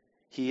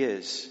 He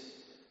is.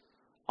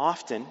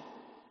 Often,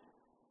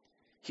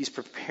 he's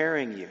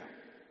preparing you.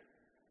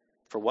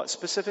 For what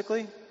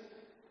specifically?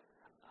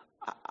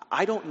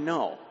 I don't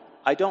know.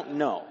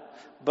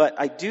 But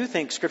I do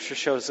think Scripture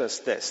shows us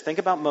this. Think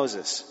about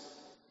Moses.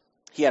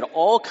 He had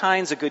all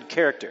kinds of good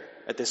character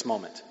at this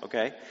moment,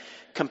 okay?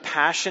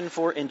 Compassion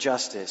for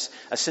injustice,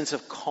 a sense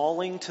of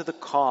calling to the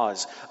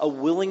cause, a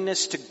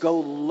willingness to go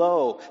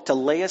low, to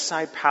lay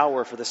aside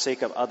power for the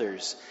sake of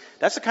others.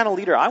 That's the kind of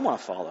leader I want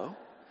to follow.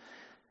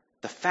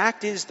 The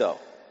fact is, though,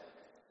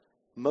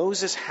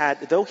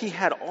 though he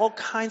had all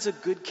kinds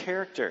of good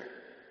character,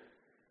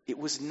 it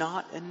was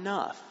not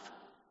enough.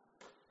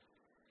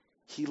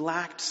 He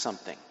lacked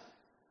something.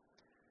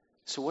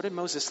 So what did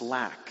Moses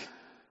lack?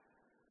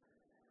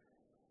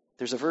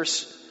 There's a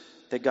verse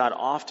that God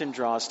often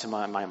draws to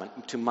my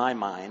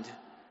mind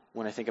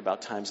when I think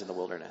about times in the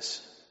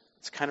wilderness.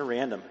 It's kind of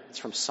random. It's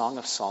from Song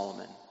of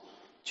Solomon,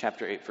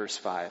 chapter 8, verse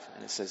 5.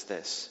 And it says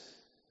this.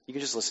 You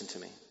can just listen to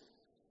me.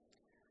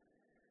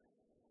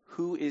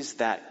 Who is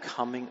that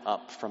coming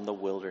up from the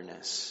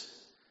wilderness,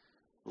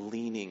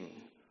 leaning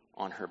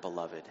on her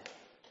beloved?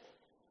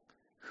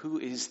 Who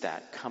is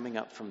that coming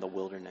up from the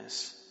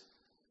wilderness,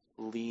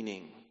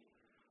 leaning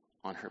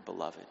on her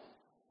beloved?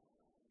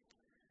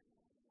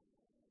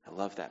 I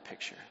love that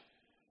picture.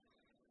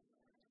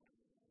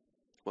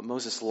 What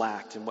Moses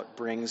lacked and what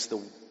brings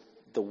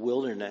the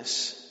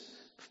wilderness,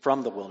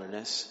 from the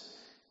wilderness,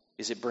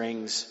 is it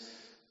brings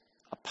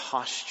a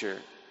posture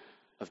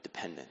of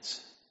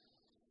dependence,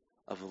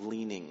 of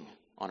leaning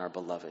on our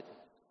beloved,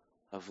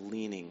 of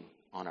leaning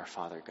on our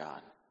Father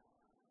God.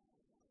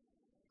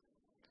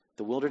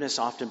 The wilderness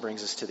often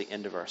brings us to the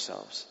end of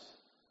ourselves,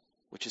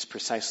 which is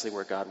precisely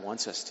where God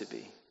wants us to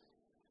be,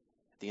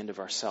 the end of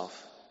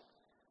ourself.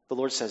 The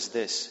Lord says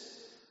this,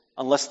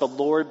 unless the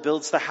Lord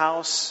builds the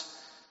house,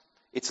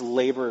 its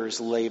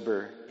laborers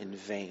labor in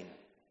vain.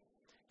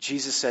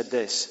 Jesus said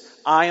this,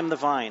 I am the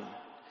vine,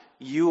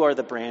 you are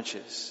the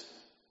branches.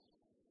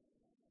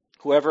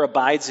 Whoever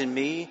abides in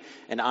me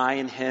and I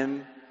in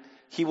him,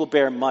 he will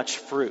bear much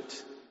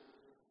fruit.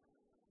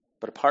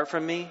 But apart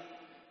from me,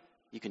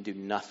 you can do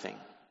nothing.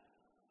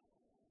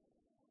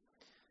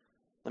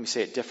 Let me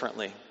say it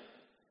differently.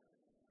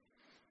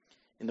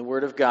 In the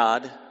Word of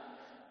God,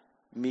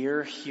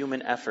 mere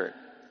human effort,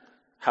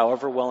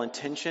 however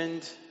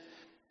well-intentioned,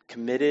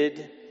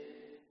 committed,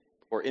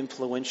 or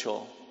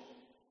influential,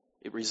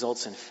 it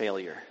results in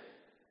failure.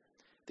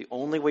 The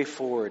only way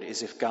forward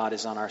is if God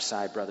is on our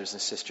side, brothers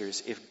and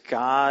sisters. If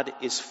God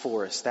is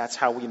for us, that's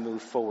how we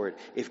move forward.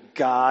 If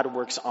God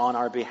works on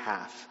our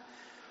behalf.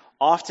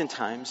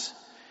 Oftentimes,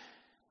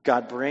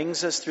 God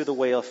brings us through the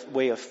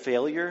way of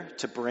failure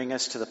to bring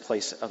us to the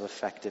place of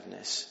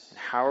effectiveness. And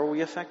how are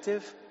we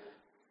effective?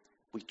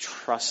 We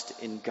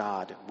trust in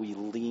God. We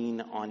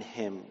lean on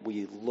him.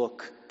 We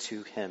look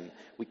to him.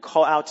 We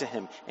call out to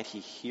him, and he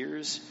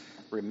hears,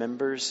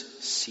 remembers,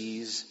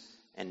 sees,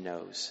 and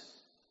knows.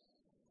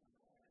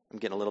 I'm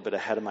getting a little bit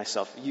ahead of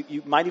myself.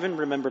 You might even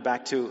remember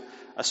back to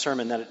a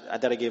sermon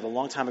that I gave a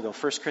long time ago,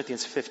 1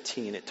 Corinthians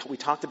 15. We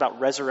talked about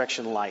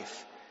resurrection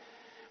life.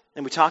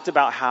 And we talked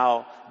about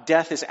how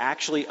death is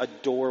actually a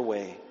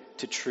doorway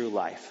to true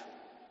life,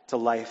 to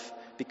life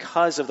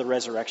because of the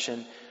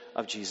resurrection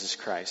of Jesus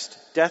Christ.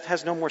 Death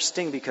has no more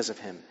sting because of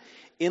him.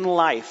 In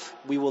life,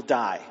 we will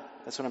die.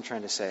 That's what I'm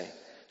trying to say.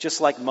 Just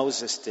like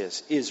Moses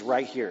is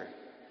right here.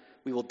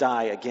 We will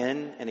die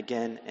again and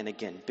again and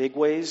again. Big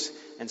ways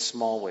and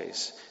small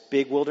ways.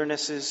 Big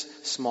wildernesses,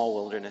 small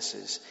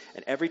wildernesses.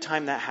 And every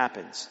time that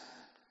happens,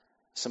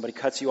 somebody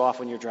cuts you off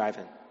when you're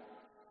driving.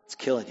 It's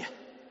killing you.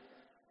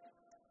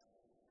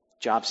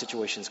 Job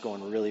situation's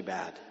going really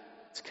bad.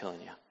 It's killing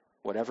you.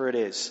 Whatever it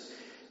is,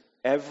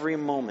 every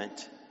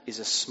moment is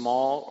a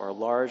small or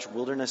large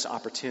wilderness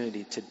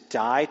opportunity to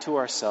die to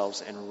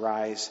ourselves and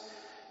rise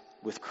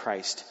with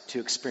Christ, to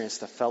experience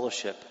the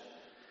fellowship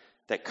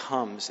that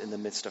comes in the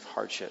midst of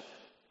hardship.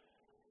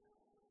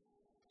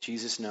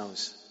 Jesus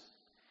knows.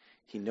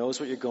 He knows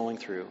what you're going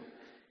through.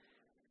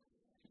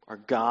 Our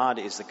God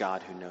is the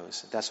God who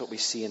knows. That's what we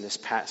see in this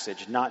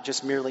passage, not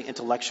just merely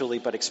intellectually,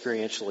 but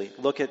experientially.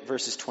 Look at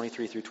verses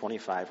 23 through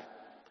 25.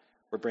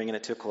 We're bringing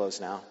it to a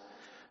close now.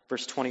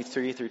 Verse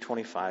 23 through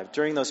 25.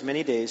 During those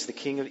many days, the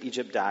king of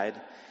Egypt died,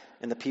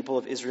 and the people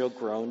of Israel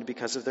groaned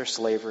because of their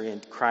slavery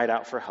and cried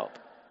out for help.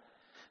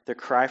 Their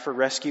cry for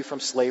rescue from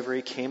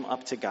slavery came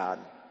up to God.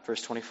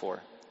 Verse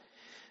 24.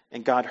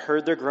 And God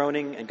heard their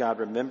groaning, and God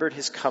remembered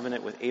his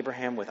covenant with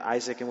Abraham, with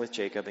Isaac, and with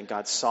Jacob. And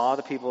God saw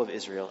the people of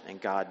Israel,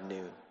 and God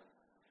knew.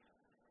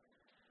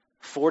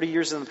 40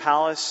 years in the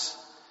palace,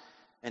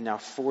 and now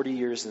 40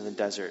 years in the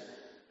desert.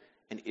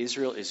 And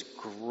Israel is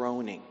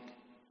groaning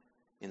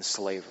in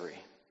slavery.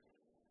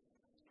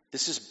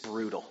 This is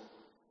brutal.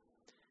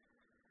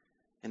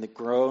 And the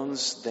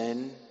groans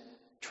then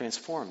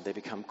transform. They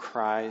become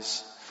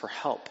cries for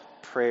help,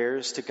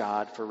 prayers to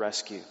God for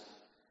rescue.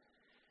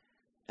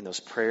 And those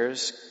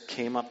prayers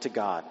came up to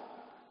God.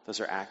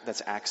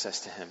 That's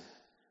access to him,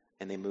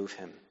 and they move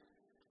him.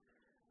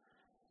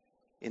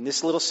 In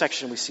this little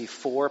section, we see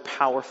 4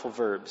 powerful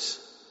verbs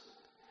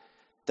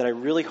that I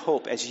really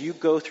hope, as you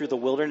go through the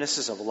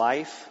wildernesses of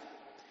life,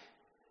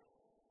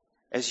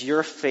 as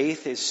your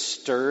faith is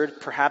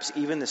stirred, perhaps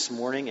even this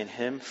morning in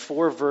him,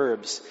 4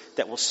 verbs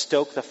that will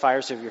stoke the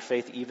fires of your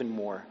faith even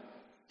more.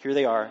 Here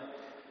they are.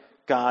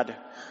 God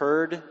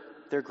heard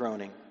their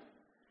groaning.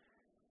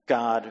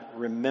 God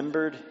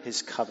remembered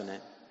his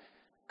covenant.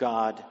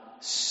 God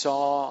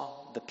saw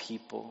the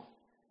people.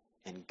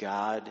 And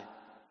God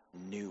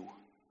knew.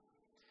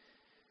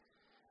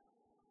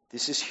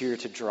 This is here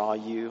to draw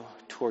you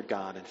toward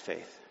God in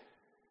faith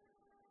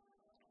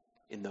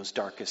in those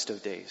darkest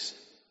of days,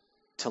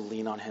 to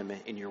lean on him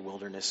in your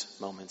wilderness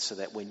moments so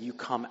that when you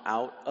come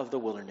out of the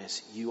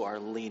wilderness, you are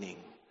leaning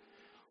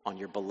on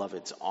your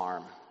beloved's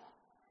arm.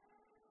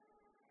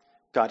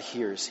 God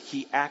hears.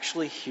 He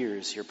actually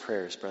hears your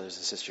prayers, brothers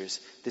and sisters.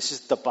 This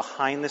is the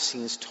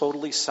behind-the-scenes,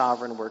 totally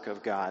sovereign work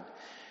of God.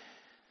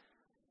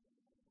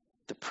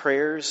 The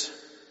prayers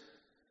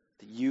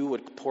that you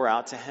would pour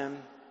out to him.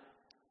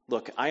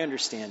 Look, I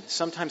understand.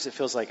 Sometimes it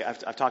feels like,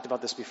 I've talked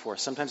about this before,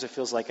 sometimes it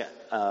feels like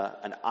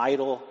an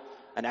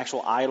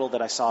actual idol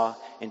that I saw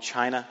in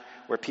China,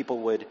 where people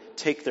would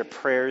take their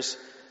prayers,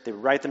 they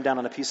would write them down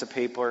on a piece of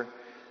paper,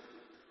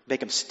 make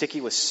them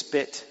sticky with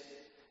spit,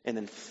 and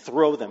then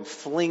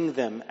fling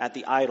them at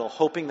the idol,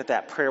 hoping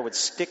that prayer would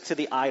stick to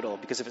the idol,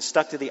 because if it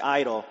stuck to the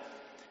idol,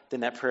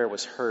 then that prayer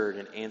was heard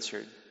and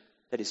answered.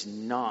 That is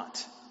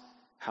not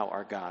how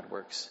our God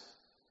works.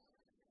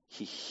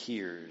 He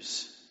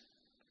hears.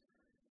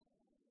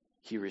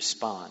 He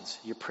responds.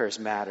 Your prayers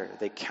matter.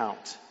 They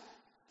count.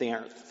 They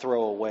aren't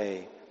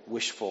throwaway,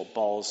 wishful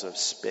balls of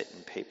spit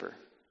and paper.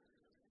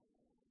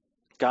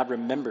 God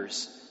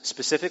remembers.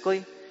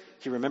 Specifically,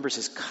 he remembers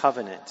his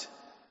covenant.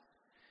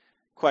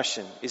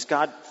 Question, is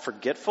God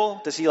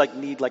forgetful? Does he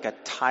need a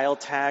tile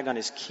tag on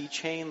his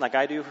keychain like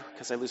I do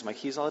because I lose my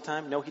keys all the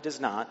time? No, he does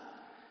not.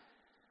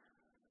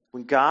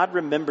 When God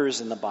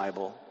remembers in the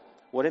Bible,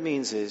 what it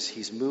means is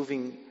he's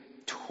moving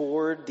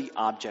toward the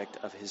object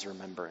of his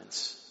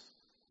remembrance.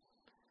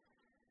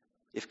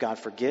 If God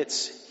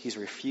forgets, he's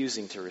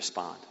refusing to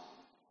respond.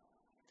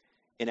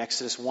 In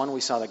Exodus 1,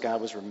 we saw that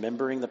God was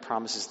remembering the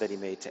promises that he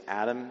made to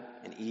Adam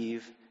and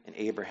Eve and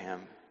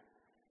Abraham.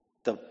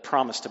 The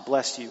promise to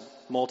bless you,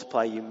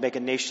 multiply you, make a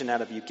nation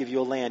out of you, give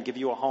you a land, give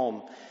you a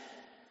home.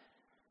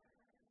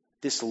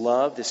 This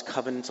love, this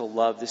covenantal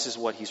love, this is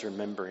what he's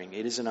remembering.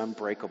 It is an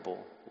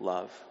unbreakable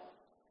love.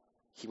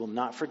 He will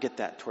not forget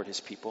that toward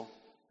his people.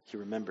 He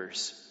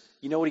remembers.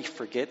 You know what he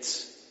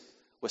forgets?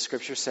 What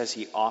Scripture says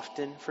he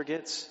often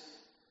forgets?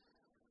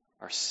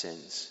 Our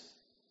sins.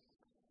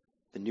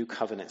 The new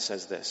covenant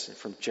says this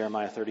from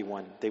Jeremiah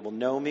 31. They will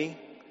know me,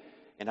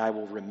 and I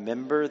will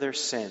remember their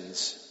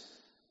sins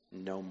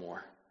no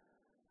more.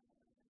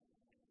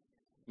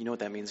 You know what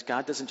that means?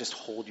 God doesn't just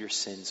hold your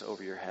sins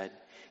over your head.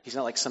 He's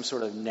not like some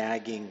sort of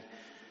nagging,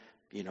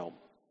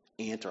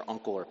 aunt or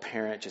uncle or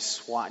parent just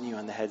swatting you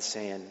on the head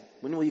saying,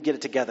 when will you get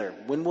it together?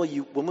 When will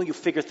you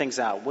figure things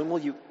out? When will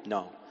you?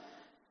 No.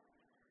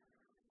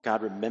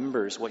 God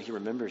remembers. What he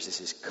remembers is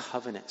his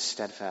covenant,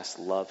 steadfast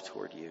love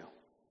toward you.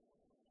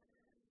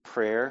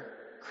 Prayer,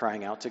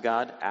 crying out to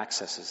God,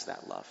 accesses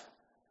that love.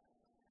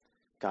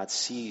 God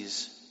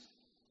sees.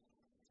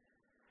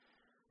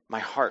 My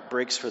heart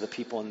breaks for the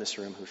people in this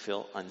room who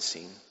feel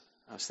unseen.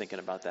 I was thinking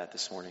about that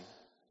this morning.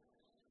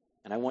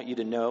 And I want you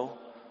to know,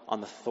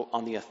 on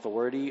the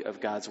authority of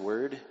God's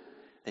word,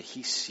 that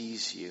he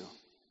sees you.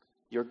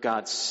 Your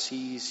God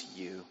sees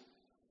you.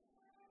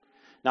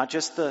 Not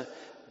just the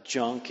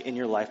junk in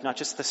your life, not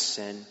just the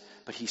sin,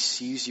 but he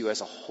sees you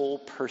as a whole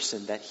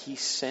person that he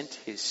sent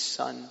his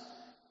son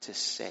to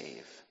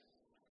save.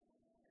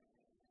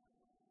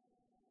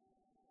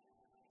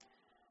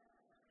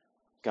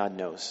 God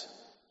knows.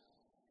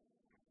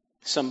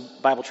 Some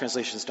Bible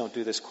translations don't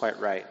do this quite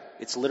right.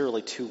 It's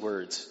literally 2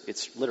 words.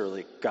 It's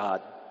literally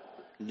God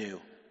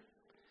knew.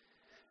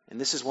 And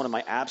this is one of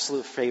my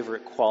absolute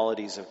favorite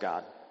qualities of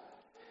God.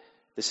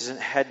 This isn't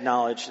head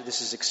knowledge.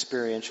 This is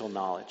experiential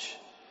knowledge.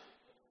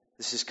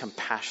 This is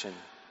compassion,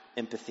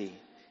 empathy.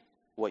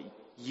 What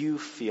you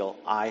feel,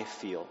 I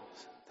feel.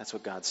 That's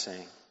what God's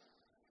saying.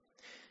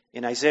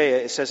 In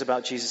Isaiah, it says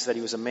about Jesus that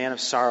he was a man of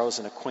sorrows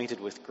and acquainted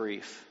with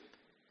grief.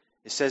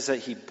 It says that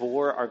he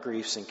bore our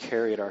griefs and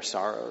carried our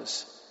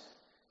sorrows.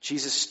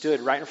 Jesus stood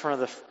right in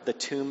front of the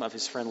tomb of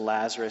his friend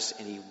Lazarus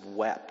and he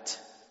wept.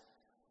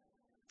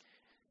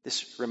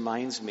 This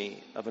reminds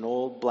me of an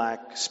old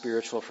black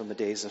spiritual from the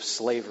days of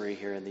slavery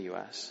here in the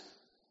U.S.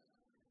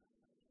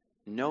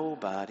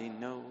 Nobody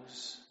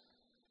knows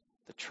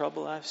the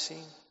trouble I've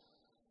seen.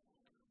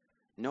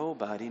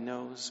 Nobody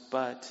knows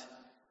but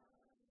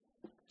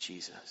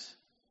Jesus.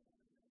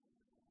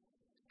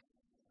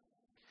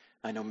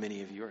 I know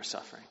many of you are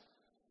suffering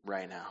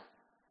right now.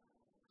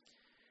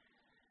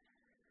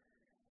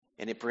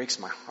 And it breaks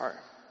my heart.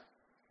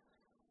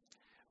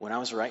 When I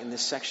was writing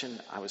this section,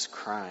 I was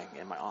crying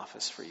in my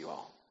office for you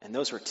all. And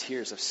those were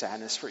tears of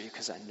sadness for you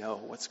because I know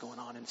what's going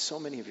on in so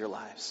many of your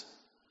lives.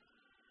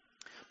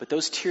 But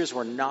those tears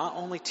were not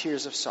only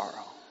tears of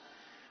sorrow.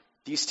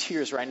 These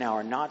tears right now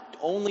are not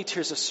only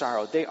tears of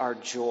sorrow, they are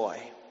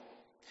joy.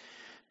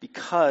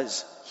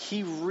 Because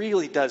he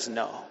really does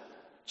know.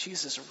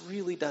 Jesus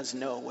really does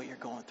know what you're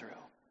going through.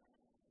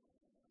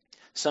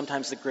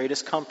 Sometimes the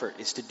greatest comfort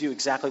is to do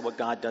exactly what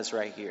God does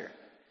right here.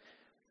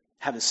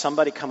 Having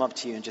somebody come up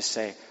to you and just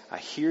say, I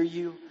hear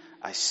you,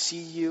 I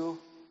see you,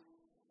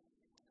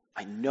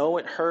 I know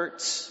it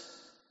hurts,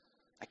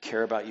 I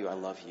care about you, I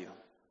love you.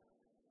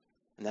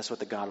 And that's what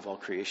the God of all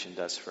creation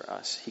does for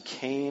us. He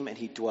came and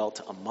he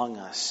dwelt among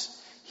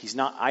us. He's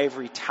not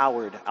ivory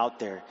towered out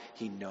there.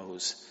 He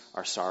knows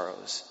our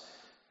sorrows.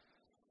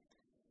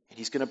 And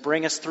he's going to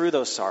bring us through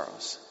those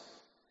sorrows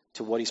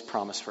to what he's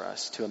promised for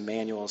us, to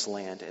Emmanuel's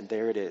land. And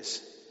there it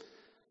is,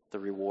 the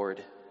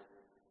reward.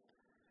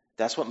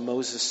 That's what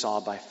Moses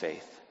saw by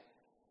faith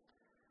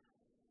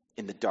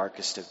in the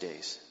darkest of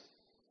days.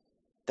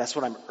 That's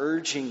what I'm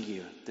urging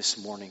you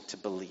this morning to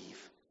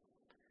believe.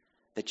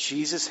 That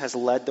Jesus has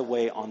led the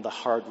way on the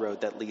hard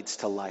road that leads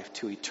to life,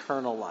 to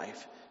eternal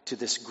life, to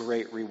this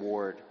great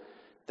reward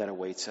that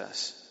awaits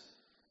us.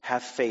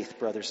 Have faith,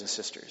 brothers and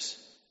sisters,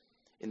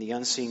 in the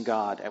unseen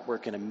God at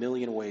work in a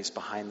million ways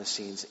behind the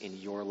scenes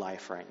in your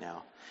life right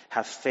now.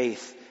 Have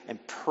faith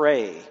and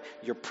pray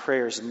your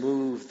prayers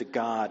move the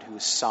God who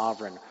is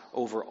sovereign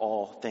over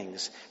all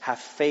things. Have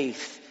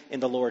faith in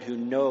the Lord who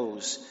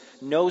knows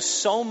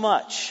so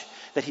much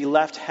that he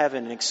left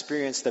heaven and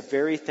experienced the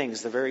very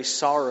things, the very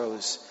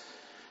sorrows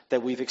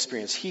that we've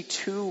experienced. He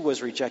too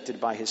was rejected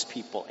by his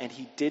people, and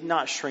he did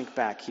not shrink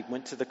back. He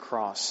went to the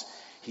cross.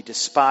 He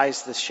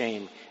despised the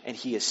shame, and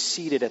he is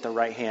seated at the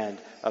right hand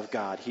of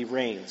God. He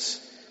reigns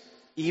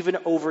even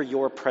over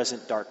your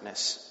present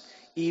darkness,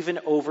 even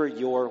over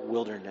your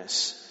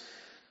wilderness.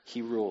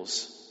 He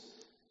rules.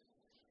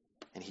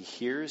 And he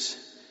hears,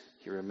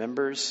 he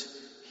remembers,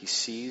 he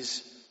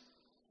sees,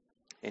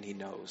 and he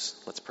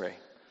knows. Let's pray.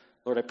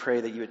 Lord, I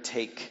pray that you would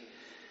take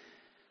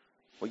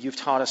what you've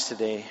taught us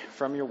today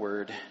from your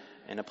word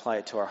and apply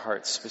it to our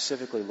hearts.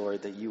 Specifically,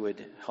 Lord, that you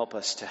would help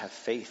us to have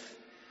faith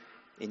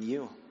in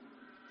you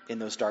in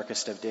those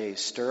darkest of days.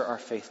 Stir our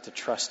faith to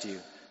trust you,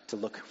 to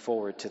look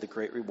forward to the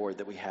great reward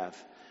that we have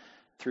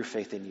through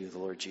faith in you, the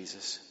Lord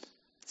Jesus.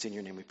 It's in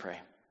your name we pray.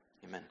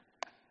 Amen.